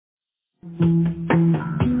Welcome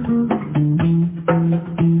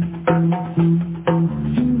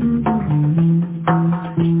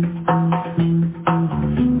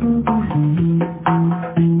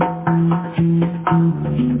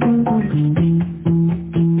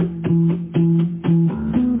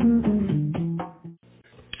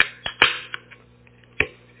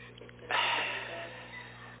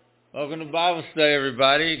to Bible study,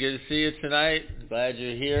 everybody. Good to see you tonight. Glad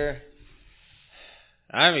you're here.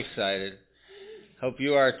 I'm excited. Hope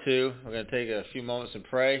you are too. We're going to take a few moments and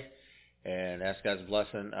pray and ask God's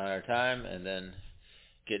blessing on our time and then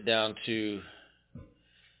get down to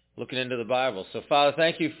looking into the Bible. So, Father,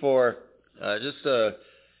 thank you for just a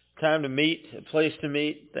time to meet, a place to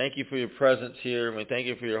meet. Thank you for your presence here, and we thank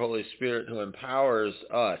you for your Holy Spirit who empowers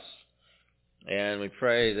us. And we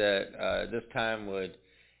pray that this time would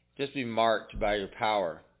just be marked by your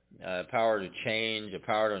power, a power to change, a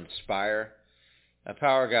power to inspire, a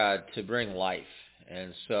power, God, to bring life.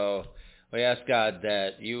 And so we ask, God,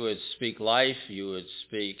 that you would speak life, you would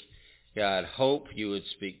speak, God, hope, you would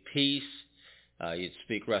speak peace, you'd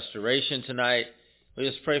speak restoration tonight. We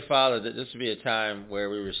just pray, Father, that this would be a time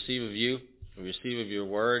where we receive of you, we receive of your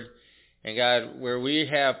word, and God, where we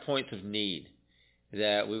have points of need,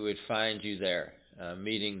 that we would find you there,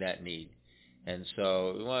 meeting that need. And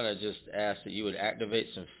so we want to just ask that you would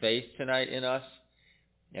activate some faith tonight in us.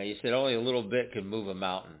 Now, you said only a little bit could move a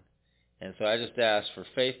mountain. And so I just ask for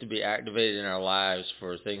faith to be activated in our lives,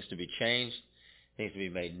 for things to be changed, things to be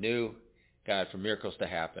made new, God, for miracles to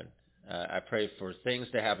happen. I pray for things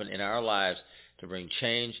to happen in our lives to bring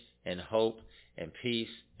change and hope and peace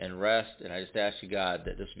and rest. And I just ask you, God,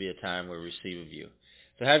 that this will be a time where we receive of you.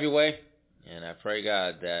 So have your way. And I pray,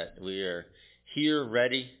 God, that we are here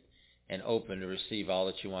ready and open to receive all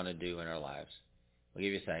that you want to do in our lives. We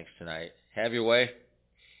give you thanks tonight. Have your way.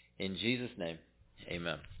 In Jesus' name,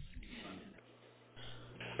 amen.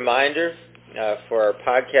 Reminder for our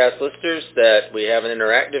podcast listeners that we have an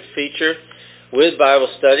interactive feature with Bible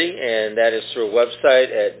study, and that is through a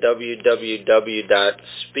website at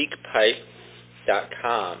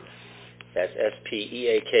www.speakpipe.com. That's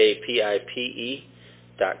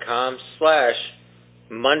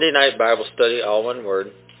speakpipe.com/Monday Night Bible Study, all one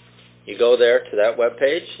word. You go there to that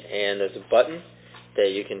webpage, and there's a button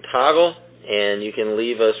that you can toggle, and you can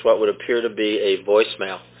leave us what would appear to be a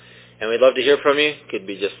voicemail. And we'd love to hear from you. Could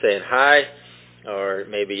be just saying hi, or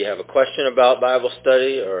maybe you have a question about Bible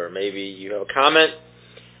study, or maybe you have a comment,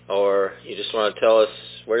 or you just want to tell us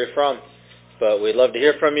where you're from. But we'd love to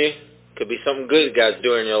hear from you. Could be something good God's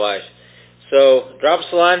doing in your life. So drop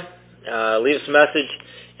us a line, leave us a message,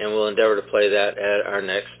 and we'll endeavor to play that at our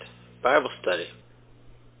next Bible study.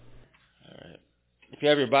 All right. If you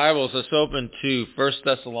have your Bibles, let's open to 1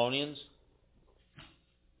 Thessalonians.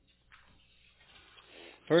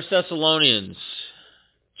 1 Thessalonians,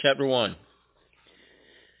 chapter 1.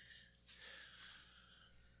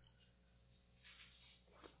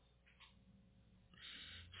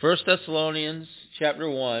 First Thessalonians, chapter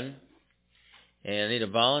 1, and I need a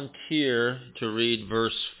volunteer to read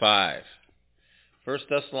verse 5. 1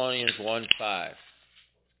 Thessalonians 1:5.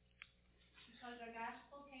 Because our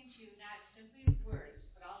gospel came to you not simply with words,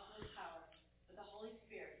 but also with power, with the Holy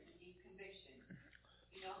Spirit and deep conviction.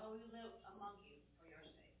 You know how we live among you for your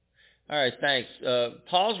sake. All right, thanks.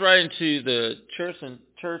 Paul's writing to the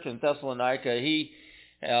church in Thessalonica. He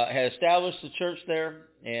had established the church there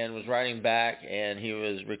and was writing back, and he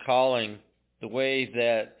was recalling the way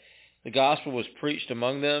that the gospel was preached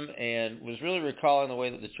among them, and was really recalling the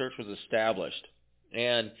way that the church was established.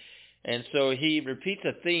 And so he repeats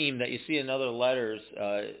a theme that you see in other letters.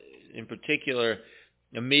 In particular,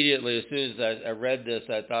 immediately as soon as I read this,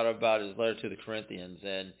 I thought about his letter to the Corinthians.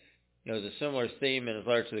 And there's a similar theme in his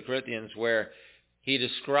letter to the Corinthians where he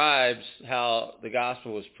describes how the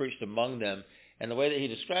gospel was preached among them. And the way that he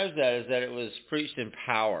describes that is that it was preached in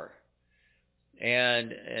power.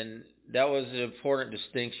 And that was an important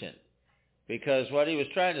distinction. Because what he was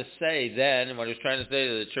trying to say then, and what he was trying to say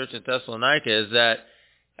to the church in Thessalonica, is that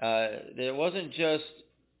it wasn't just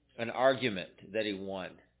an argument that he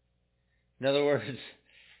won. In other words,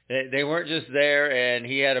 they weren't just there and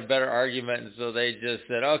he had a better argument, and so they just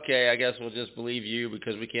said, okay, I guess we'll just believe you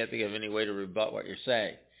because we can't think of any way to rebut what you're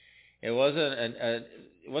saying. It wasn't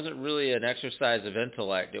really an exercise of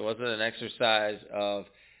intellect. It wasn't an exercise of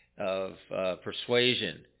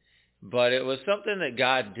persuasion. But it was something that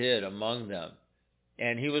God did among them.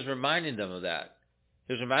 And he was reminding them of that.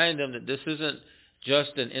 He was reminding them that this isn't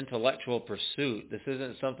just an intellectual pursuit. This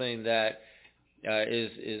isn't something that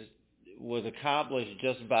was accomplished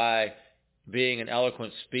just by being an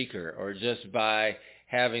eloquent speaker, or just by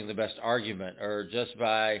having the best argument, or just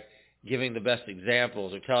by giving the best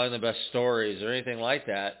examples or telling the best stories or anything like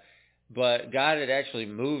that, but God had actually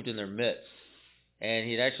moved in their midst, and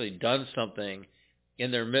he'd actually done something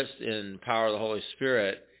in their midst in power of the Holy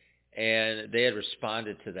Spirit, and they had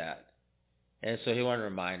responded to that. And so he wanted to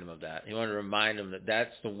remind them of that. He wanted to remind them that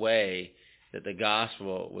that's the way that the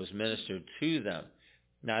gospel was ministered to them.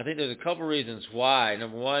 Now, I think there's a couple reasons why.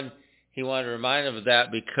 Number one, he wanted to remind them of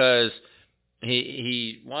that because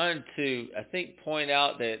he wanted to, I think, point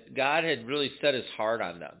out that God had really set his heart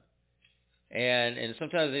on them. And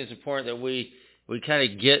sometimes I think it's important that we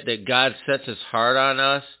kind of get that God sets his heart on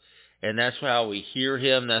us, and that's how we hear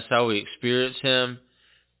him, that's how we experience him,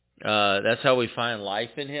 that's how we find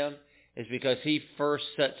life in him, is because he first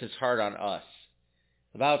sets his heart on us.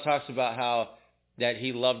 The Bible talks about how that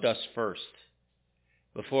he loved us first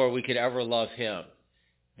before we could ever love him,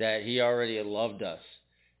 that he already loved us,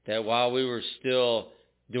 that while we were still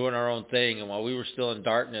doing our own thing and while we were still in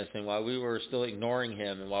darkness and while we were still ignoring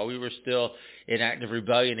him and while we were still in active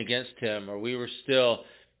rebellion against him or we were still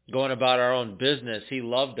going about our own business, he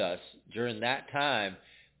loved us during that time.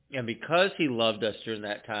 And because he loved us during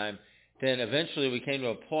that time, then eventually we came to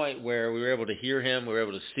a point where we were able to hear him, we were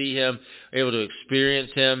able to see him, able to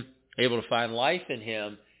experience him, able to find life in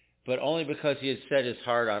him, but only because he had set his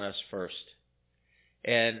heart on us first.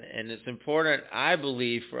 And it's important, I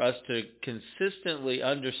believe, for us to consistently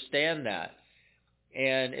understand that.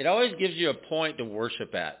 And it always gives you a point to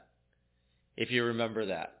worship at, if you remember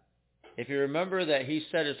that. If you remember that he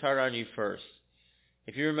set his heart on you first.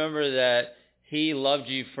 If you remember that he loved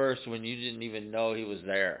you first when you didn't even know he was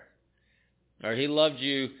there. Or he loved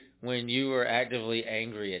you when you were actively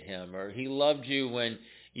angry at him. Or he loved you when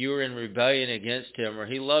you were in rebellion against him. Or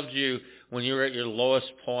he loved you when you were at your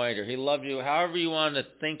lowest point. Or he loved you however you want to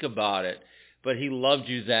think about it. But he loved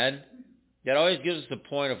you then. That always gives us a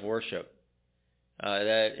point of worship.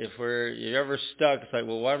 That if you're ever stuck, it's like,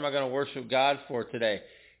 well, what am I going to worship God for today?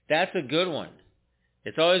 That's a good one.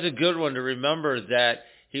 It's always a good one to remember that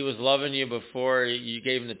he was loving you before you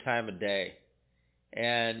gave him the time of day.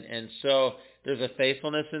 And so there's a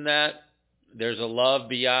faithfulness in that. There's a love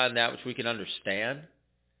beyond that which we can understand.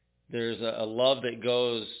 There's a love that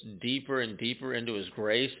goes deeper and deeper into his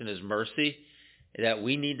grace and his mercy that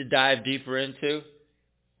we need to dive deeper into.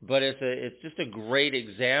 But it's just a great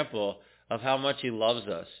example of how much he loves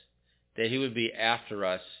us, that he would be after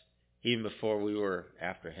us even before we were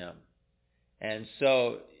after him. And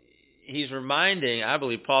so he's reminding, I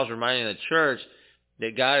believe Paul's reminding the church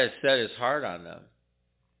that God has set his heart on them,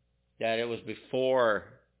 that it was before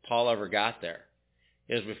Paul ever got there.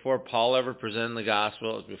 It was before Paul ever presented the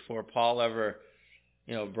gospel. It was before Paul ever,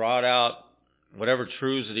 brought out whatever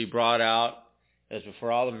truths that he brought out. It was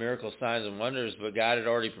before all the miracles, signs, and wonders, but God had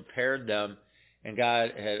already prepared them, and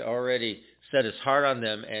God had already set his heart on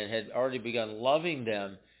them and had already begun loving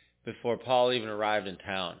them before Paul even arrived in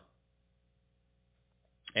town.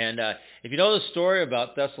 And if you know the story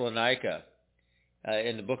about Thessalonica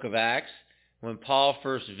in the book of Acts, when Paul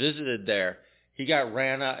first visited there, he got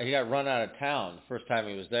run out of town the first time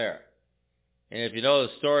he was there. And if you know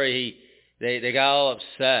the story, they got all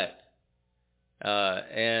upset,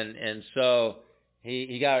 and so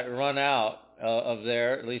he got run out of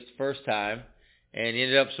there at least the first time, and he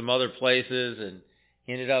ended up some other places, and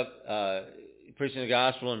he ended up preaching the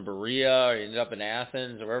gospel in Berea, or he ended up in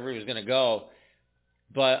Athens, or wherever he was going to go.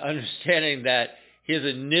 But understanding that his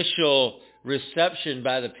initial reception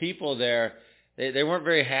by the people there, they weren't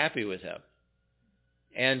very happy with him.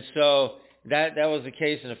 And so that was the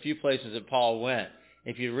case in a few places that Paul went.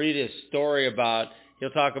 If you read his story he'll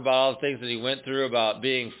talk about all the things that he went through, about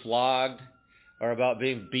being flogged, or about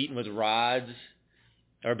being beaten with rods,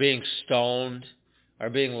 or being stoned, or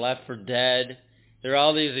being left for dead. There are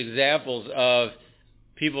all these examples of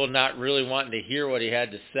people not really wanting to hear what he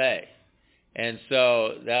had to say. And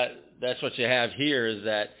so that's what you have here, is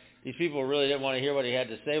that these people really didn't want to hear what he had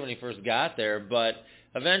to say when he first got there, but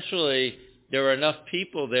eventually there were enough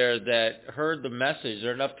people there that heard the message. There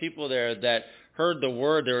were enough people there that heard the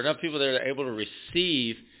word. There were enough people there that were able to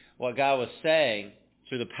receive what God was saying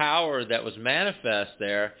through the power that was manifest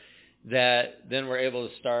there, that then were able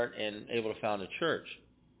to start and able to found a church.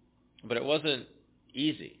 But it wasn't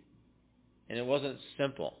easy, and it wasn't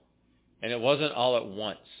simple, and it wasn't all at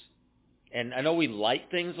once. And I know we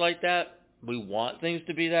like things like that. We want things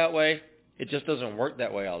to be that way. It just doesn't work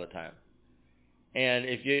that way all the time. And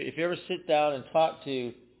if you ever sit down and talk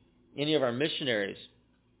to any of our missionaries,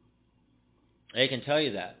 they can tell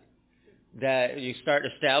you that you start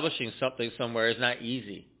establishing something somewhere is not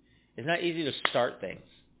easy. It's not easy to start things.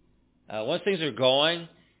 Once things are going,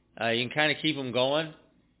 you can kind of keep them going.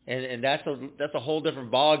 And that's a whole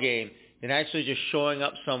different ball game than actually just showing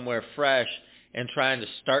up somewhere fresh and trying to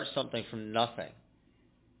start something from nothing.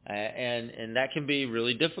 And that can be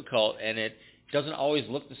really difficult, and it doesn't always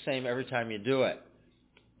look the same every time you do it.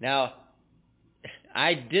 Now,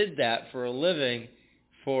 I did that for a living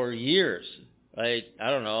for years, like, I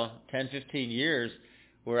don't know, 10, 15 years,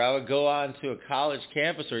 where I would go on to a college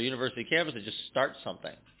campus or a university campus and just start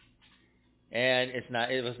something. And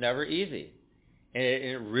it was never easy. And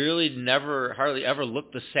it really hardly ever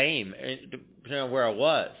looked the same, depending on where I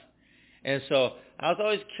was. And so I was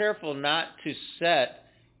always careful not to set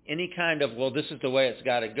any kind of, well, this is the way it's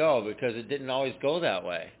got to go, because it didn't always go that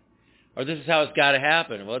way. Or this is how it's got to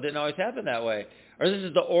happen. Well, it didn't always happen that way. Or this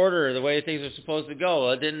is the order, the way things are supposed to go.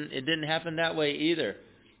 Well, it didn't happen that way either.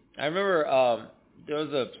 I remember there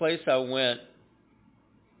was a place I went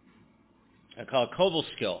called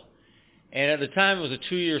Cobleskill. And at the time, it was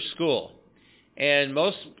a 2-year school. And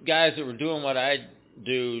most guys that were doing what I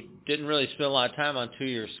do didn't really spend a lot of time on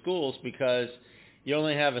 2-year schools, because you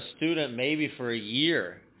only have a student maybe for a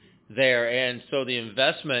year there. And so the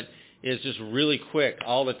investment is just really quick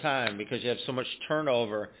all the time, because you have so much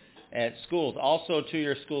turnover at schools. Also,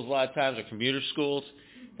 2-year schools a lot of times are commuter schools.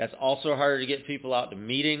 That's also harder to get people out to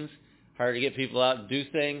meetings, harder to get people out and do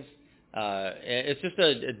things. It's just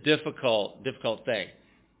a difficult thing.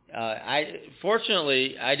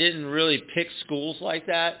 Fortunately, I didn't really pick schools like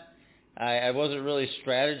that. I wasn't really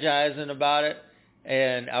strategizing about it,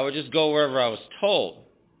 and I would just go wherever I was told.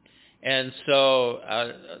 And so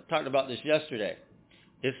I talked about this yesterday.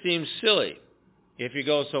 It seems silly if you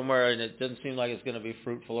go somewhere and it doesn't seem like it's going to be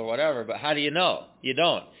fruitful or whatever, but how do you know? You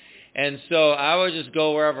don't. And so I would just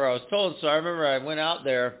go wherever I was told. So I remember I went out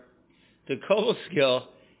there to Cobleskill,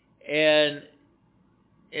 and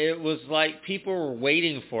it was like people were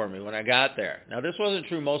waiting for me when I got there. Now, this wasn't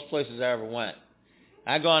true most places I ever went.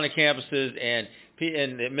 I'd go on to campuses, and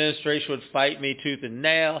the administration would fight me tooth and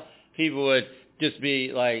nail. People would just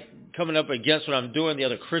be like coming up against what I'm doing. The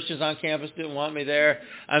other Christians on campus didn't want me there.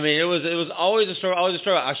 I mean, it was always a struggle, always a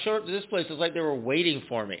struggle. I showed up to this place, it was like they were waiting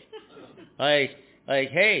for me. Like,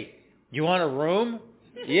 hey, you want a room?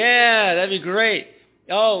 Yeah, that'd be great.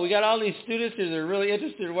 Oh, we got all these students here that are really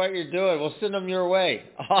interested in what you're doing. We'll send them your way.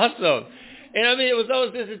 Awesome. And I mean, it was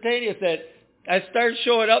always instantaneous that I started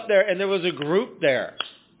showing up there, and there was a group there,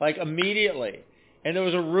 like immediately. And there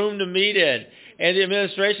was a room to meet in. And the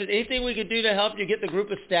administration, anything we could do to help you get the group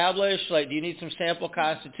established, like do you need some sample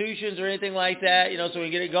constitutions or anything like that, so we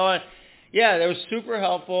can get it going? Yeah, they were super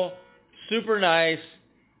helpful, super nice.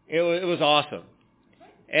 It was awesome.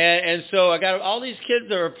 And so I got all these kids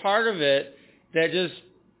that were part of it that just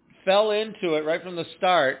fell into it right from the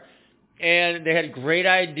start. And they had great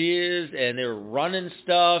ideas, and they were running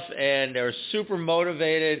stuff, and they were super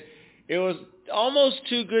motivated. It was almost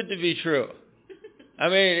too good to be true. I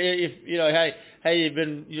mean, if hey, you've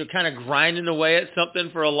been kind of grinding away at something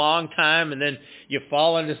for a long time, and then you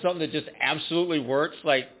fall into something that just absolutely works,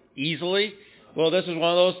 like easily. Well, this is one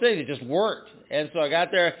of those things. It just worked. And so I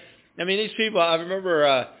got there. I mean, these people, I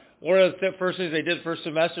remember one of the first things they did first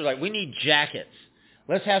semester, like, we need jackets.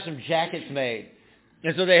 Let's have some jackets made.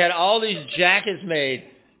 And so they had all these jackets made,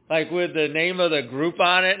 like with the name of the group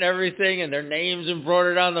on it and everything, and their names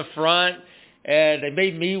embroidered on the front. And they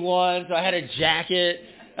made me one, so I had a jacket.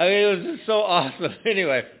 I mean, it was just so awesome.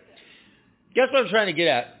 Anyway, guess what I'm trying to get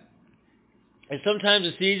at? And sometimes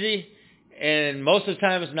it's easy, and most of the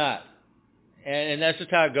time it's not. And that's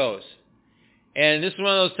just how it goes. And this is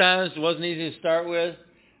one of those times it wasn't easy to start with.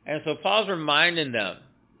 And so Paul's reminding them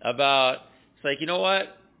about, it's like, you know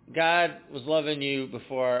what? God was loving you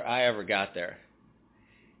before I ever got there.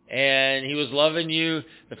 And he was loving you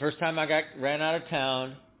the first time I ran out of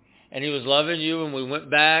town. And he was loving you when we went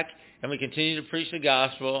back and we continued to preach the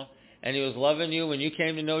gospel. And he was loving you when you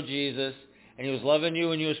came to know Jesus. And he was loving you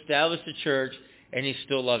when you established the church. And he's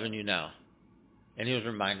still loving you now. And he was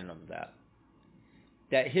reminding them of that.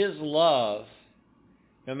 That his love,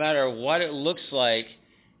 no matter what it looks like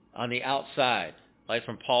on the outside, like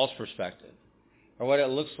from Paul's perspective, or what it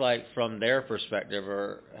looks like from their perspective,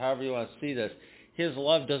 or however you want to see this, his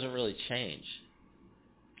love doesn't really change.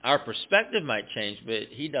 Our perspective might change, but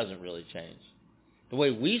he doesn't really change. The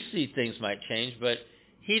way we see things might change, but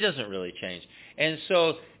he doesn't really change. And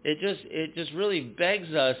so it just really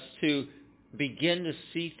begs us to begin to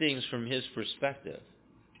see things from his perspective,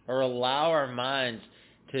 or allow our minds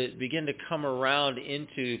to begin to come around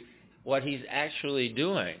into what he's actually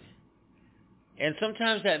doing. And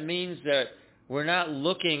sometimes that means that we're not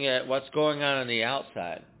looking at what's going on the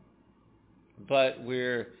outside, but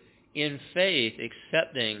we're in faith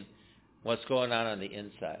accepting what's going on the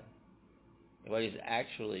inside. what he's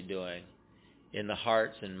actually doing in the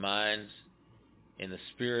hearts and minds, in the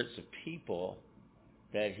spirits of people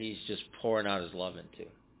that he's just pouring out his love into.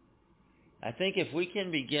 I think if we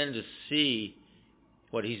can begin to see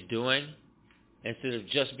what he's doing, instead of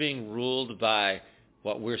just being ruled by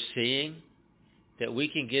what we're seeing, that we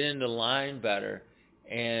can get into line better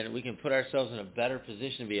and we can put ourselves in a better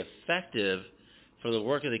position to be effective for the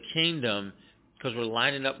work of the kingdom because we're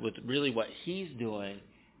lining up with really what he's doing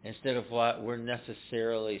instead of what we're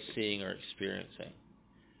necessarily seeing or experiencing.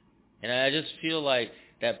 And I just feel like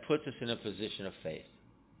that puts us in a position of faith.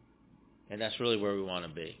 And that's really where we want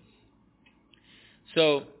to be.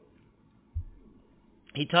 So,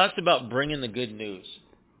 he talks about bringing the good news.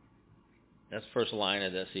 That's the first line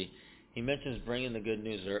of this. He mentions bringing the good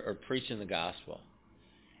news or preaching the gospel.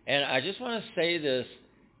 And I just want to say this.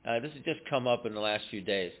 This has just come up in the last few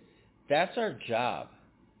days. That's our job,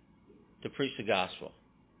 to preach the gospel.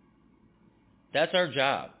 That's our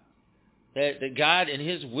job. That God, in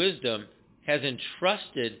his wisdom, has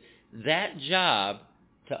entrusted that job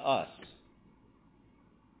to us.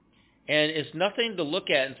 And it's nothing to look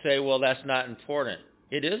at and say, well, that's not important.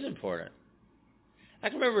 It is important. I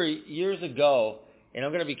can remember years ago, and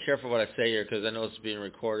I'm going to be careful what I say here because I know it's being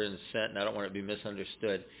recorded and sent, and I don't want it to be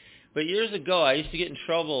misunderstood. But years ago, I used to get in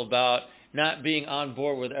trouble about not being on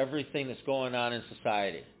board with everything that's going on in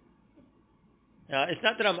society. Now, it's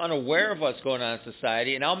not that I'm unaware of what's going on in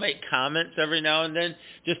society, and I'll make comments every now and then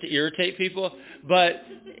just to irritate people, but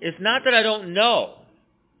it's not that I don't know.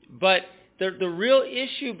 But the real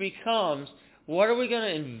issue becomes, what are we going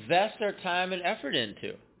to invest our time and effort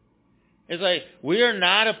into? It's like, we are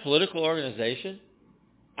not a political organization.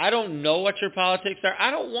 I don't know what your politics are. I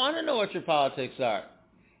don't want to know what your politics are.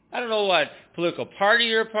 I don't know what political party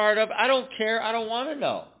you're a part of. I don't care. I don't want to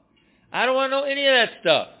know. I don't want to know any of that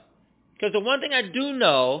stuff. Because the one thing I do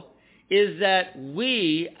know is that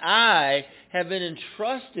I have been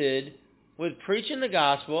entrusted with preaching the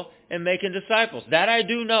gospel and making disciples. That I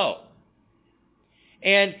do know.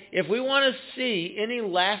 And if we want to see any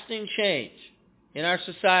lasting change in our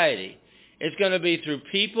society, it's going to be through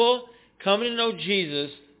people coming to know Jesus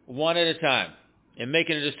one at a time and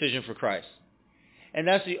making a decision for Christ. And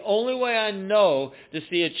that's the only way I know to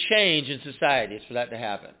see a change in society is for that to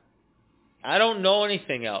happen. I don't know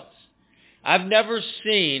anything else. I've never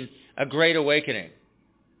seen a great awakening.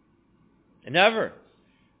 Never.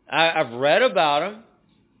 I've read about them.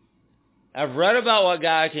 I've read about what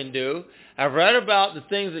God can do. I've read about the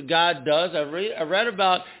things that God does. I've read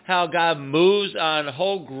about how God moves on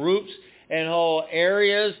whole groups and whole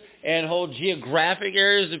areas and whole geographic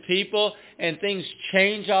areas of people, and things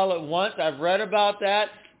change all at once. I've read about that.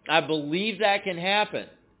 I believe that can happen.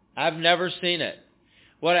 I've never seen it.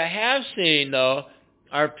 What I have seen, though,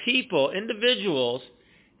 are people, individuals,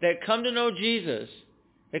 that come to know Jesus.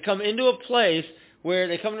 They come into a place where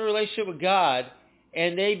they come into a relationship with God,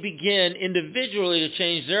 and they begin individually to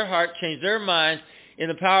change their heart, change their minds in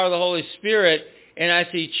the power of the Holy Spirit, and I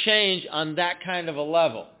see change on that kind of a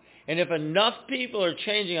level. And if enough people are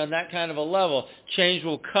changing on that kind of a level, change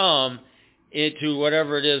will come into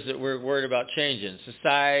whatever it is that we're worried about changing,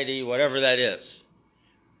 society, whatever that is.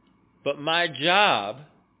 But my job,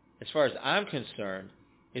 as far as I'm concerned,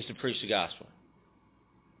 is to preach the gospel.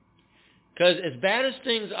 Because as bad as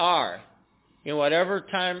things are, in whatever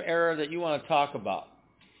time era that you want to talk about,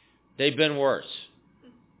 they've been worse.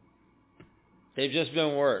 They've just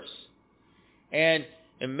been worse. And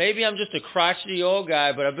maybe I'm just a crotchety old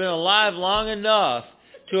guy, but I've been alive long enough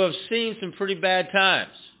to have seen some pretty bad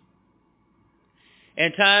times.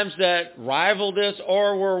 And times that rival this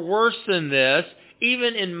or were worse than this,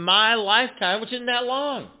 even in my lifetime, which isn't that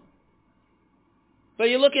long. But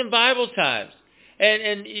you look in Bible times,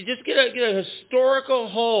 and you just get a historical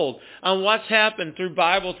hold on what's happened through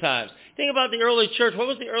Bible times. Think about the early church. What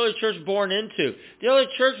was the early church born into? The early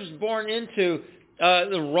church was born into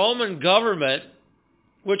the Roman government,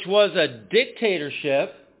 which was a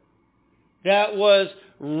dictatorship that was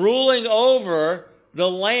ruling over the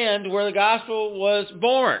land where the gospel was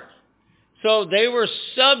born. So they were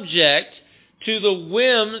subject to the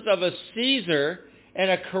whims of a Caesar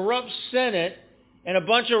and a corrupt Senate and a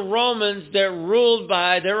bunch of Romans that ruled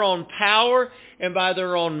by their own power and by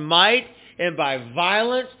their own might and by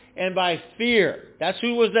violence and by fear. That's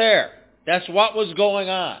who was there. That's what was going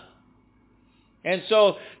on. And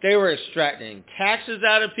so they were extracting taxes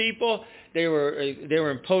out of people. They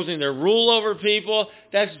were imposing their rule over people.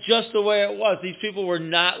 That's just the way it was. These people were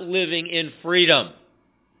not living in freedom.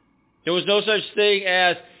 There was no such thing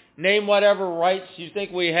as name whatever rights you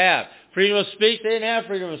think we have. Freedom of speech, they didn't have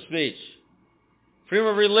freedom of speech. Freedom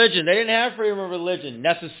of religion, they didn't have freedom of religion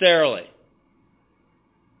necessarily.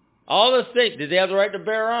 All the things. Did they have the right to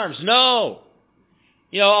bear arms? No.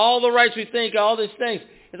 All the rights we think, all these things.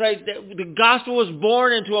 It's like the gospel was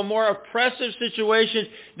born into a more oppressive situation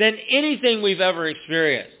than anything we've ever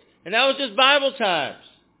experienced. And that was just Bible times.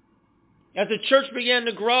 As the church began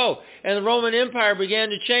to grow and the Roman Empire began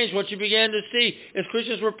to change, what you began to see is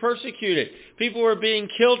Christians were persecuted. People were being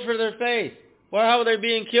killed for their faith. Well, how were they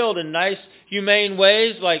being killed? In nice, humane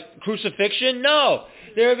ways like crucifixion? No.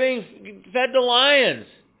 They were being fed to lions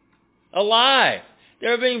alive. They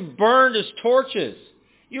were being burned as torches.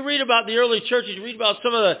 You read about the early churches, you read about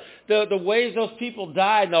some of the ways those people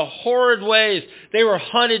died, and the horrid ways they were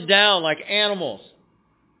hunted down like animals.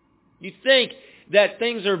 You think that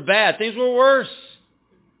things are bad. Things were worse.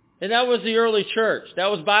 And that was the early church. That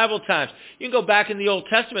was Bible times. You can go back in the Old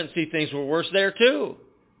Testament and see things were worse there too.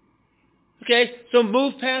 Okay, so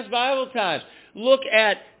move past Bible times. Look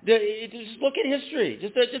at history.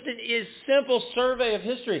 Just a simple survey of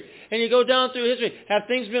history. And you go down through history. Have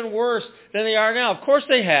things been worse than they are now? Of course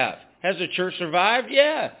they have. Has the church survived?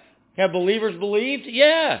 Yeah. Have believers believed?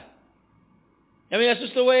 Yeah. I mean, that's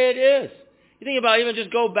just the way it is. You think about even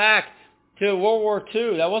just go back to World War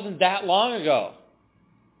II. That wasn't that long ago.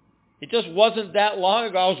 It just wasn't that long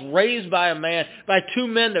ago. I was raised by two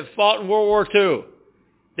men that fought in World War II.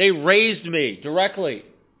 They raised me directly.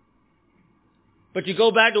 But you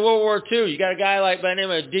go back to World War II, you got a guy by the name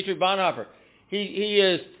of Dietrich Bonhoeffer.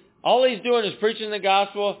 All he's doing is preaching the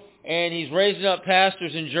gospel, and he's raising up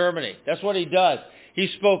pastors in Germany. That's what he does. He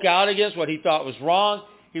spoke out against what he thought was wrong.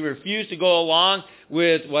 He refused to go along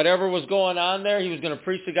with whatever was going on there. He was going to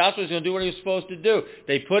preach the gospel. He was going to do what he was supposed to do.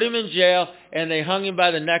 They put him in jail, and they hung him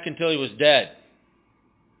by the neck until he was dead.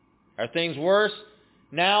 Are things worse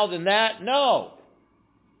now than that? No.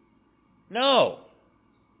 No.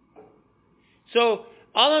 So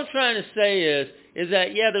all I'm trying to say is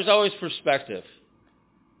that, yeah, there's always perspective.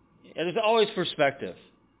 And there's always perspective.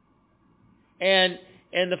 And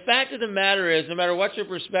the fact of the matter is, no matter what your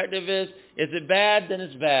perspective is it bad? Then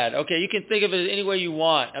it's bad. Okay, you can think of it any way you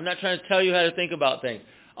want. I'm not trying to tell you how to think about things.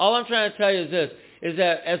 All I'm trying to tell you is this, is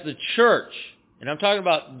that as the church, and I'm talking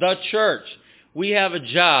about the church, we have a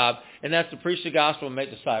job, and that's to preach the gospel and make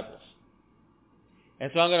disciples. And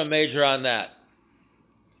so I'm going to major on that.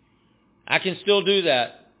 I can still do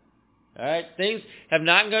that. All right? Things have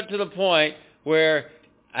not got to the point where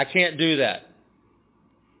I can't do that.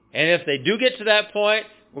 And if they do get to that point,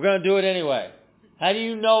 we're going to do it anyway. How do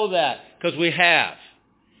you know that? Because we have.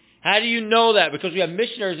 How do you know that? Because we have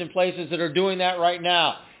missionaries in places that are doing that right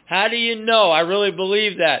now. How do you know? I really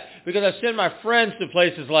believe that. Because I send my friends to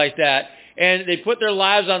places like that, and they put their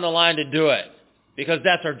lives on the line to do it. Because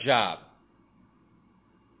that's our job.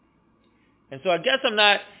 And so I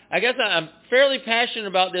guess I'm fairly passionate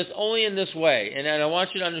about this only in this way, and I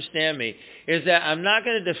want you to understand me, is that I'm not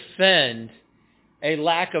going to defend a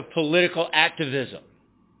lack of political activism.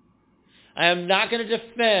 I am not going to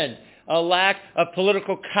defend a lack of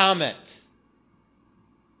political comment.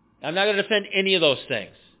 I'm not going to defend any of those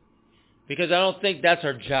things because I don't think that's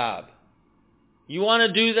our job. You want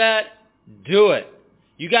to do that? Do it.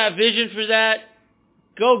 You got a vision for that?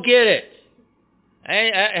 Go get it.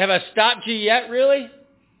 Have I stopped you yet, really?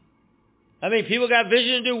 I mean, people got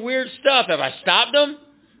vision to do weird stuff. Have I stopped them?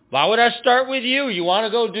 Why would I start with you? You want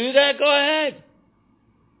to go do that? Go ahead.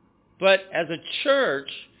 But as a church,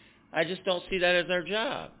 I just don't see that as our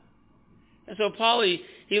job. And so Paul,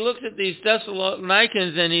 he looks at these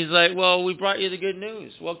Thessalonians and he's like, well, we brought you the good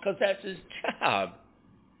news. Well, because that's his job.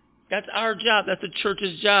 That's our job. That's the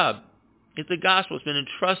church's job. It's the gospel. It's been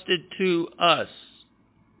entrusted to us.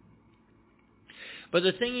 But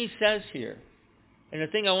the thing he says here, and the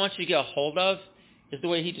thing I want you to get a hold of, is the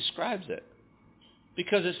way he describes it.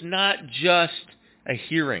 Because it's not just a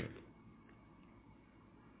hearing.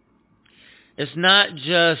 It's not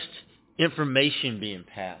just information being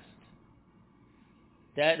passed.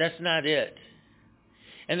 That's not it.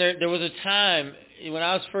 And there was a time when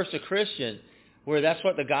I was first a Christian where that's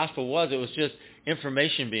what the gospel was. It was just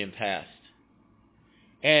information being passed.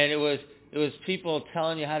 And it was people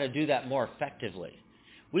telling you how to do that more effectively.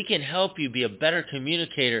 We can help you be a better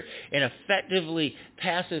communicator and effectively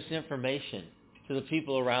pass this information to the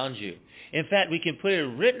people around you. In fact, we can put it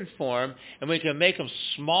in written form, and we can make them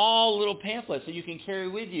small little pamphlets that you can carry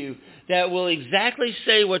with you that will exactly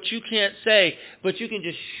say what you can't say, but you can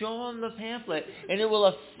just show them the pamphlet, and it will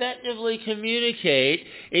effectively communicate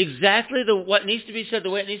exactly what needs to be said, the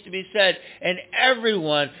way it needs to be said, and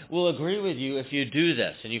everyone will agree with you if you do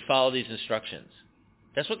this and you follow these instructions.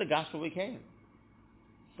 That's what the gospel became.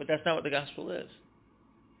 But that's not what the gospel is.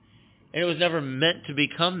 And it was never meant to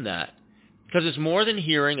become that. Because it's more than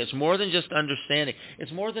hearing. It's more than just understanding.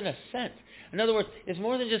 It's more than assent. In other words, it's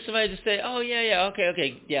more than just somebody just say, oh, yeah,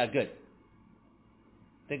 okay, yeah, good.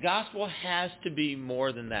 The gospel has to be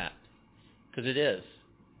more than that. Because it is.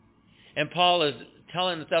 And Paul is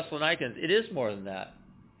telling the Thessalonians, it is more than that.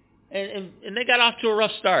 And they got off to a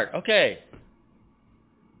rough start. Okay.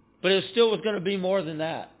 But it still was going to be more than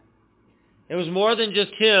that. It was more than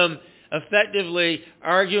just him effectively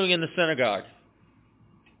arguing in the synagogue.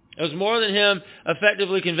 It was more than him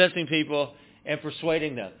effectively convincing people and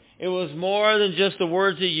persuading them. It was more than just the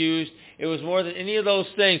words he used. It was more than any of those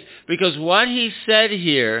things. Because what he said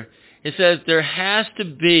here, it says there has to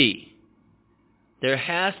be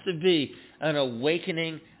an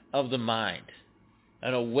awakening of the mind,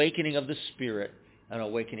 an awakening of the spirit, an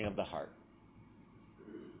awakening of the heart.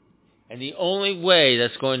 And the only way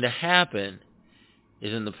that's going to happen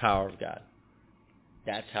is in the power of God.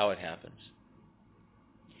 That's how it happens.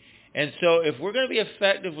 And so if we're going to be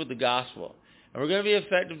effective with the gospel, and we're going to be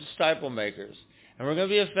effective disciple makers, and we're going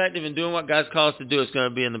to be effective in doing what God's called us to do, it's going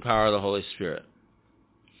to be in the power of the Holy Spirit.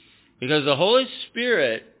 Because the Holy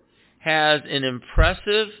Spirit has an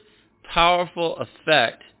impressive, powerful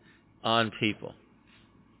effect on people.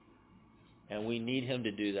 And we need him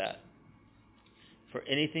to do that for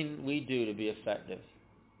anything we do to be effective.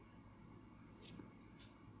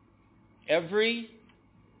 Every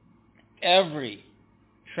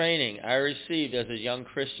training I received as a young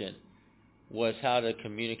Christian was how to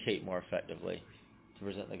communicate more effectively to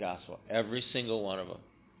present the gospel. Every single one of them.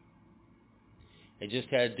 It just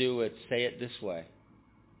had to do with say it this way.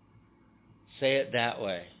 Say it that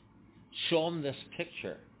way. Show them this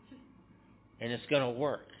picture. And it's going to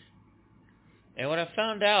work. And what I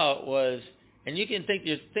found out was, and you can think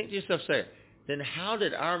to yourself, say, then how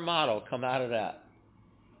did our model come out of that?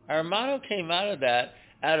 Our model came out of that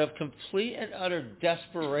out of complete and utter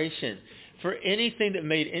desperation for anything that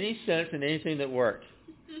made any sense and anything that worked.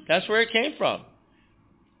 That's where it came from.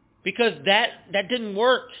 Because that didn't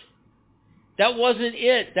work. That wasn't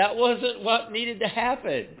it. That wasn't what needed to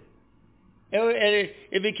happen. And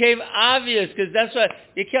it became obvious because that's what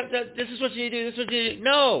it kept. This is what you need to do. This is what you need to do.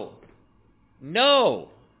 No.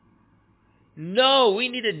 We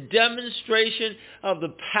need a demonstration of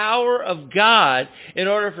the power of God in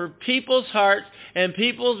order for people's hearts and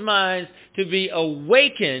people's minds to be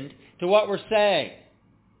awakened to what we're saying.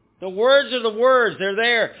 The words are the words. They're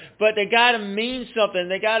there. But they got to mean something.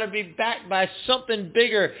 They got to be backed by something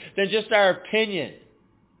bigger than just our opinion.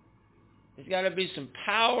 There's got to be some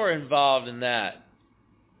power involved in that.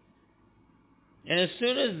 And as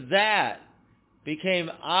soon as that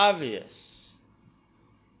became obvious,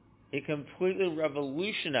 it completely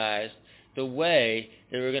revolutionized the way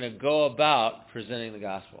that we're going to go about presenting the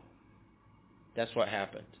gospel. That's what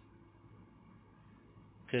happened.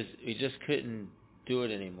 Because we just couldn't do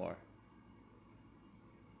it anymore.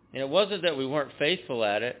 And it wasn't that we weren't faithful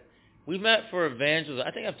at it. We met for evangelism.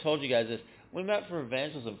 I think I've told you guys this. We met for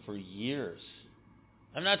evangelism for years.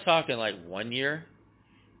 I'm not talking like 1 year.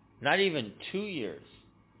 Not even 2 years.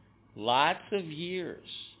 Lots of years.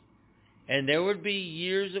 And there would be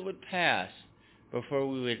years that would pass before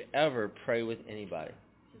we would ever pray with anybody.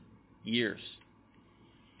 Years.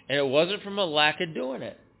 And it wasn't from a lack of doing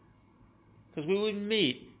it. Because we would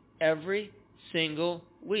meet every single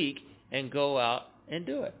week and go out and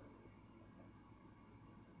do it.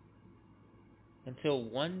 Until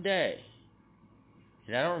one day,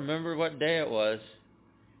 and I don't remember what day it was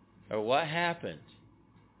or what happened.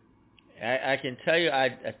 I can tell you,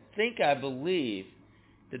 I believe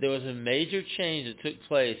that there was a major change that took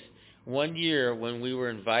place one year when we were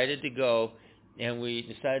invited to go and we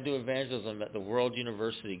decided to do evangelism at the World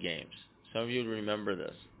University Games. Some of you would remember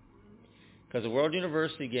this. Because the World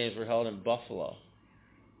University Games were held in Buffalo.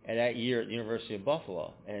 And that year at the University of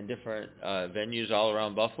Buffalo and in different venues all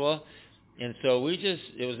around Buffalo. And so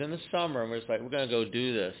it was in the summer, and we were just like, we're going to go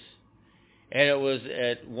do this. And it was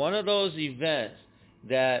at one of those events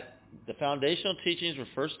that the foundational teachings were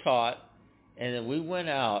first taught, and then we went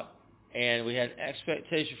out, and we had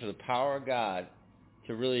expectation for the power of God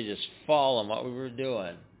to really just fall on what we were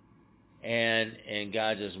doing. And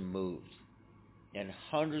God just moved. And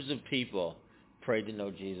hundreds of people prayed to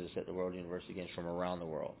know Jesus at the World University Games from around the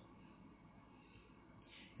world.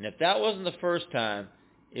 And if that wasn't the first time,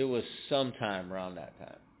 it was sometime around that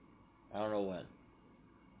time. I don't know when.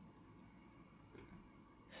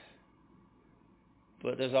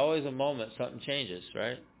 But there's always a moment something changes,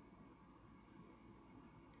 right?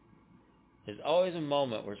 There's always a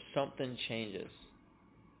moment where something changes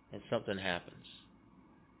and something happens.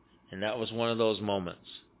 And that was one of those moments.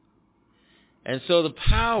 And so the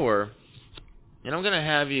power, and I'm going to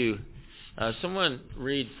have you Someone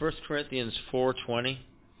read 1 Corinthians 4:20.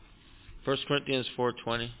 1 Corinthians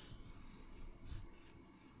 4:20.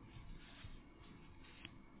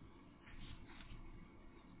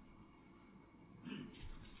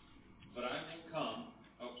 But I may come,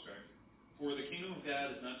 for the kingdom of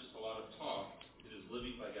God is not just a lot of talk, it is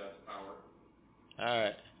living by God's power. All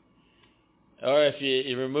right. Or if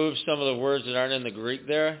you remove some of the words that aren't in the Greek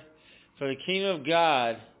there, for the kingdom of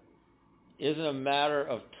God isn't a matter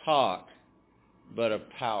of talk, but of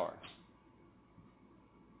power.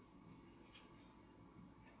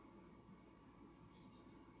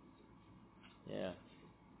 Yeah.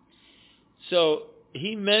 So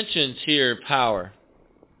he mentions here power.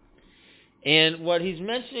 And what he's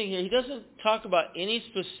mentioning here, he doesn't talk about any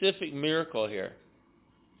specific miracle here.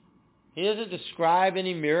 He doesn't describe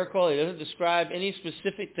any miracle. He doesn't describe any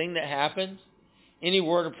specific thing that happens, any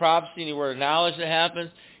word of prophecy, any word of knowledge that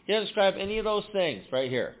happens. He doesn't describe any of those things right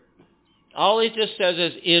here. All he just says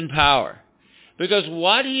is in power. Because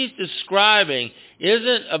what he's describing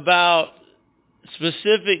isn't about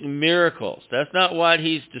specific miracles. That's not what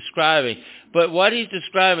he's describing. But what he's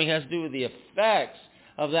describing has to do with the effects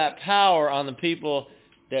of that power on the people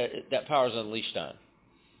that power is unleashed on.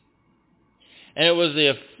 And it was the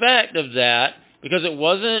effect of that, because it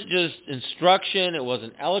wasn't just instruction, it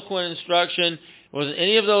wasn't eloquent instruction, it wasn't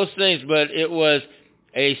any of those things, but it was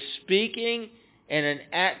a speaking and an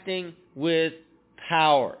acting with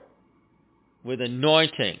power, with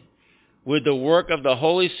anointing, with the work of the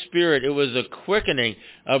Holy Spirit. It was a quickening,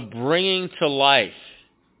 a bringing to life.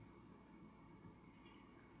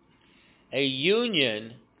 A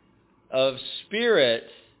union of spirit,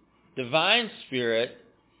 divine spirit,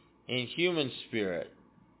 and human spirit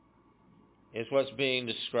is what's being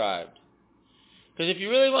described. Because if you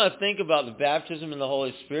really want to think about the baptism in the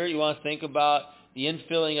Holy Spirit, you want to think about the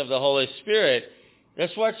infilling of the Holy Spirit,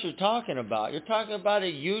 that's what you're talking about. You're talking about a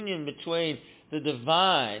union between the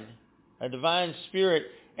divine, a divine spirit,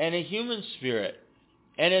 and a human spirit.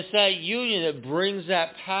 And it's that union that brings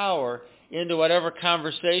that power into whatever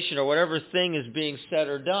conversation or whatever thing is being said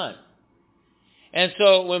or done. And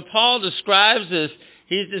so when Paul describes this,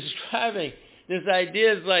 he's describing this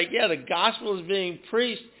idea is like, the gospel is being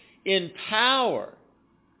preached in power.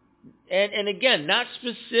 And again, not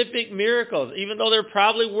specific miracles, even though there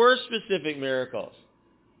probably were specific miracles.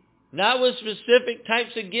 Not with specific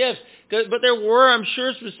types of gifts, but there were, I'm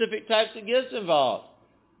sure, specific types of gifts involved.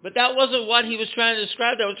 But that wasn't what he was trying to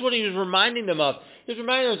describe. That was what he was reminding them of. He was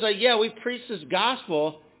reminding them, we preach this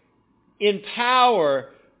gospel in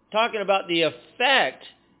power, talking about the effect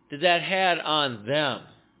that had on them.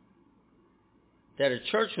 That a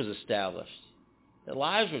church was established. That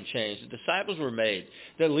lives were changed. That disciples were made.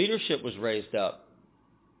 That leadership was raised up.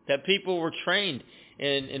 That people were trained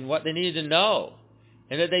in what they needed to know.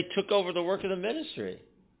 And that they took over the work of the ministry.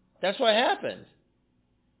 That's what happened.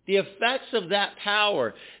 The effects of that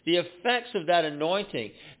power, the effects of that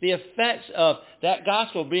anointing, the effects of that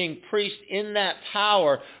gospel being preached in that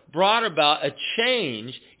power brought about a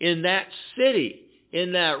change in that city,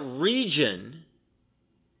 in that region,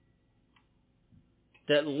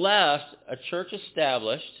 that left a church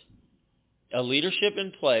established, a leadership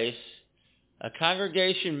in place, a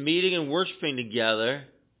congregation meeting and worshiping together,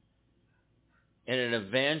 and an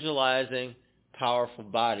evangelizing, powerful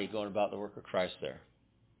body going about the work of Christ there.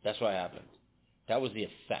 That's what happened. That was the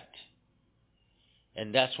effect.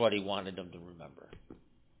 And that's what he wanted them to remember.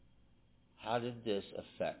 How did this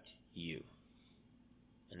affect you?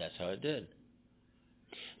 And that's how it did.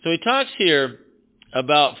 So he talks here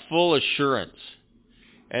about full assurance.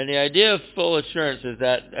 And the idea of full assurance is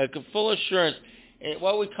that full assurance,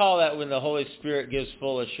 what we call that when the Holy Spirit gives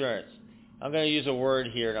full assurance. I'm going to use a word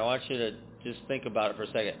here, and I want you to just think about it for a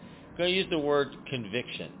second. I'm going to use the word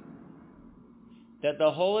conviction. That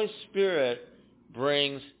the Holy Spirit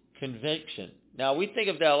brings conviction. Now, we think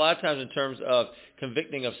of that a lot of times in terms of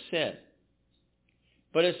convicting of sin.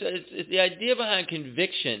 But it's the idea behind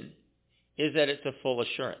conviction is that it's a full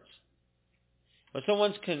assurance. When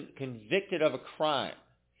someone's convicted of a crime,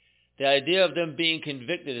 the idea of them being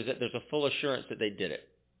convicted is that there's a full assurance that they did it.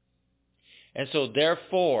 And so,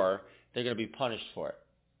 therefore, they're going to be punished for it.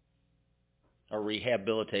 Or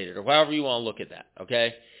rehabilitated, or however you want to look at that,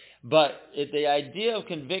 okay? But the idea of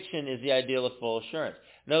conviction is the idea of full assurance.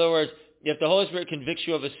 In other words, if the Holy Spirit convicts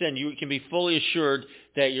you of a sin, you can be fully assured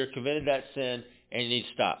that you're committed that sin and you need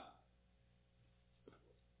to stop.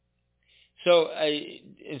 So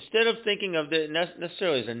instead of thinking of it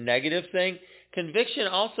necessarily as a negative thing, conviction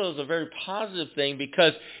also is a very positive thing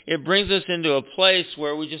because it brings us into a place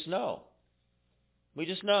where we just know. We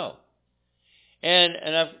just know.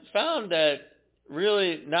 And I've found that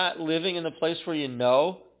really not living in the place where you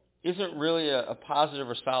know isn't really a positive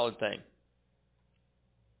or solid thing.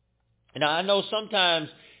 Now, I know sometimes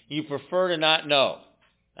you prefer to not know.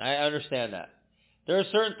 I understand that. There are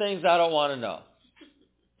certain things I don't want to know.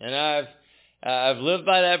 And I've lived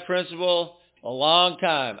by that principle a long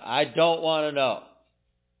time. I don't want to know.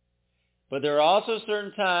 But there are also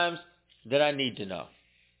certain times that I need to know.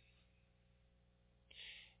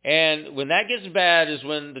 And when that gets bad is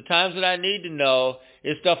when the times that I need to know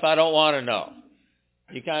is stuff I don't want to know.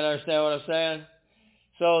 You kind of understand what I'm saying?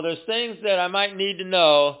 So there's things that I might need to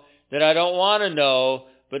know that I don't want to know,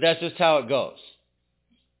 but that's just how it goes.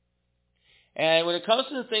 And when it comes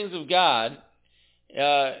to the things of God,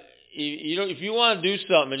 if you want to do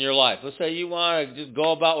something in your life, let's say you want to just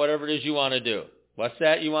go about whatever it is you want to do. What's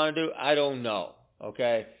that you want to do? I don't know.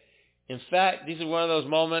 Okay? In fact, these are one of those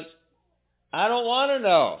moments, I don't want to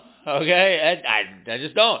know. Okay? I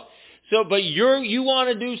just don't. So, but you want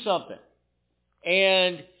to do something.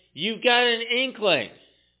 And you've got an inkling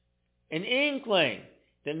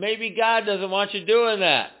that maybe God doesn't want you doing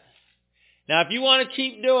that. Now, if you want to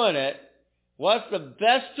keep doing it, what's the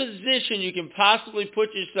best position you can possibly put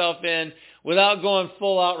yourself in without going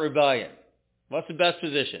full out rebellion? What's the best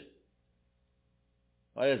position?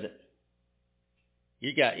 What is it?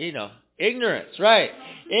 You got, ignorance, right?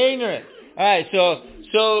 Ignorance. All right,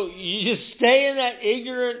 so you just stay in that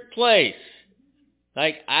ignorant place.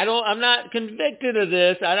 Like, I'm not convicted of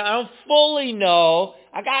this. I don't fully know.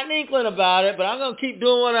 I got an inkling about it, but I'm going to keep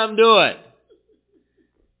doing what I'm doing.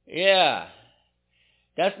 Yeah.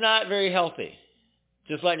 That's not very healthy.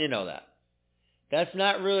 Just letting you know that. That's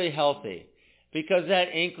not really healthy. Because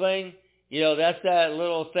that inkling, that's that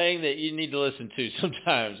little thing that you need to listen to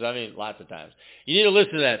sometimes. I mean, lots of times. You need to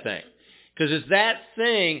listen to that thing. Because it's that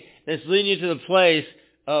thing that's leading you to the place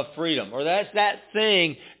of freedom. Or that's that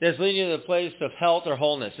thing that's leading you to the place of health or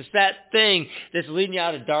wholeness. It's that thing that's leading you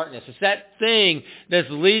out of darkness. It's that thing that's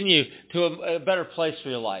leading you to a better place for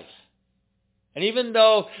your life. And even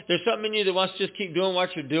though there's something in you that wants to just keep doing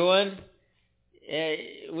what you're doing,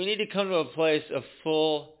 we need to come to a place of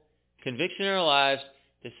full conviction in our lives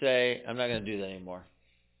to say, I'm not going to do that anymore.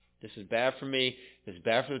 This is bad for me. This is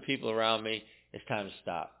bad for the people around me. It's time to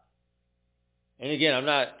stop. And again, I'm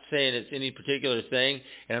not saying it's any particular thing,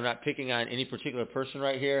 and I'm not picking on any particular person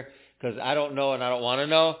right here, because I don't know and I don't want to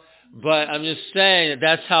know. But I'm just saying that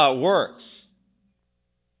that's how it works.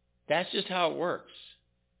 That's just how it works.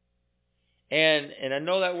 And I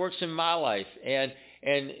know that works in my life. And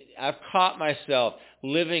I've caught myself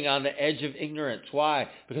living on the edge of ignorance. Why?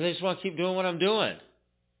 Because I just want to keep doing what I'm doing.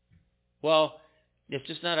 Well, it's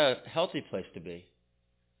just not a healthy place to be.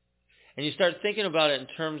 And you start thinking about it in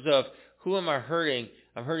terms of, who am I hurting?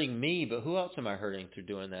 I'm hurting me, but who else am I hurting through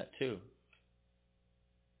doing that too?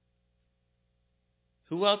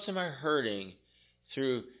 Who else am I hurting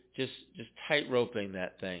through just tight-roping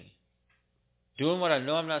that thing? Doing what I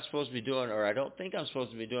know I'm not supposed to be doing, or I don't think I'm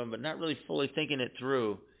supposed to be doing, but not really fully thinking it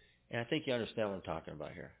through. And I think you understand what I'm talking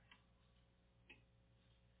about here.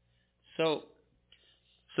 So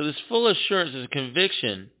this full assurance is a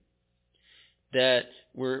conviction that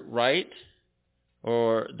we're right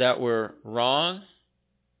or that we're wrong.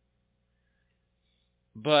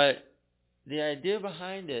 But the idea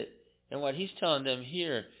behind it and what he's telling them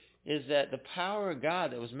here is that the power of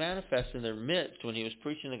God that was manifest in their midst when he was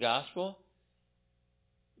preaching the gospel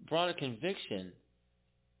brought a conviction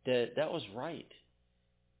that that was right.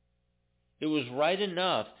 It was right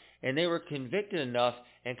enough, and they were convicted enough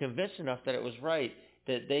and convinced enough that it was right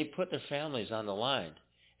that they put their families on the line,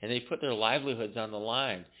 and they put their livelihoods on the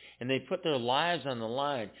line, and they put their lives on the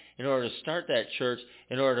line in order to start that church,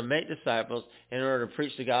 in order to make disciples, in order to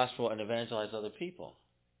preach the gospel and evangelize other people.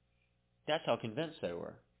 That's how convinced they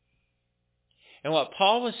were. And what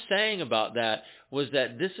Paul was saying about that was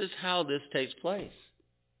that this is how this takes place.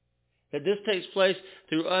 That this takes place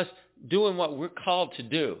through us doing what we're called to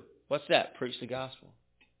do. What's that? Preach the gospel.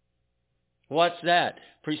 What's that?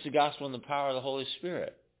 Preach the gospel in the power of the Holy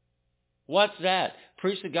Spirit. What's that?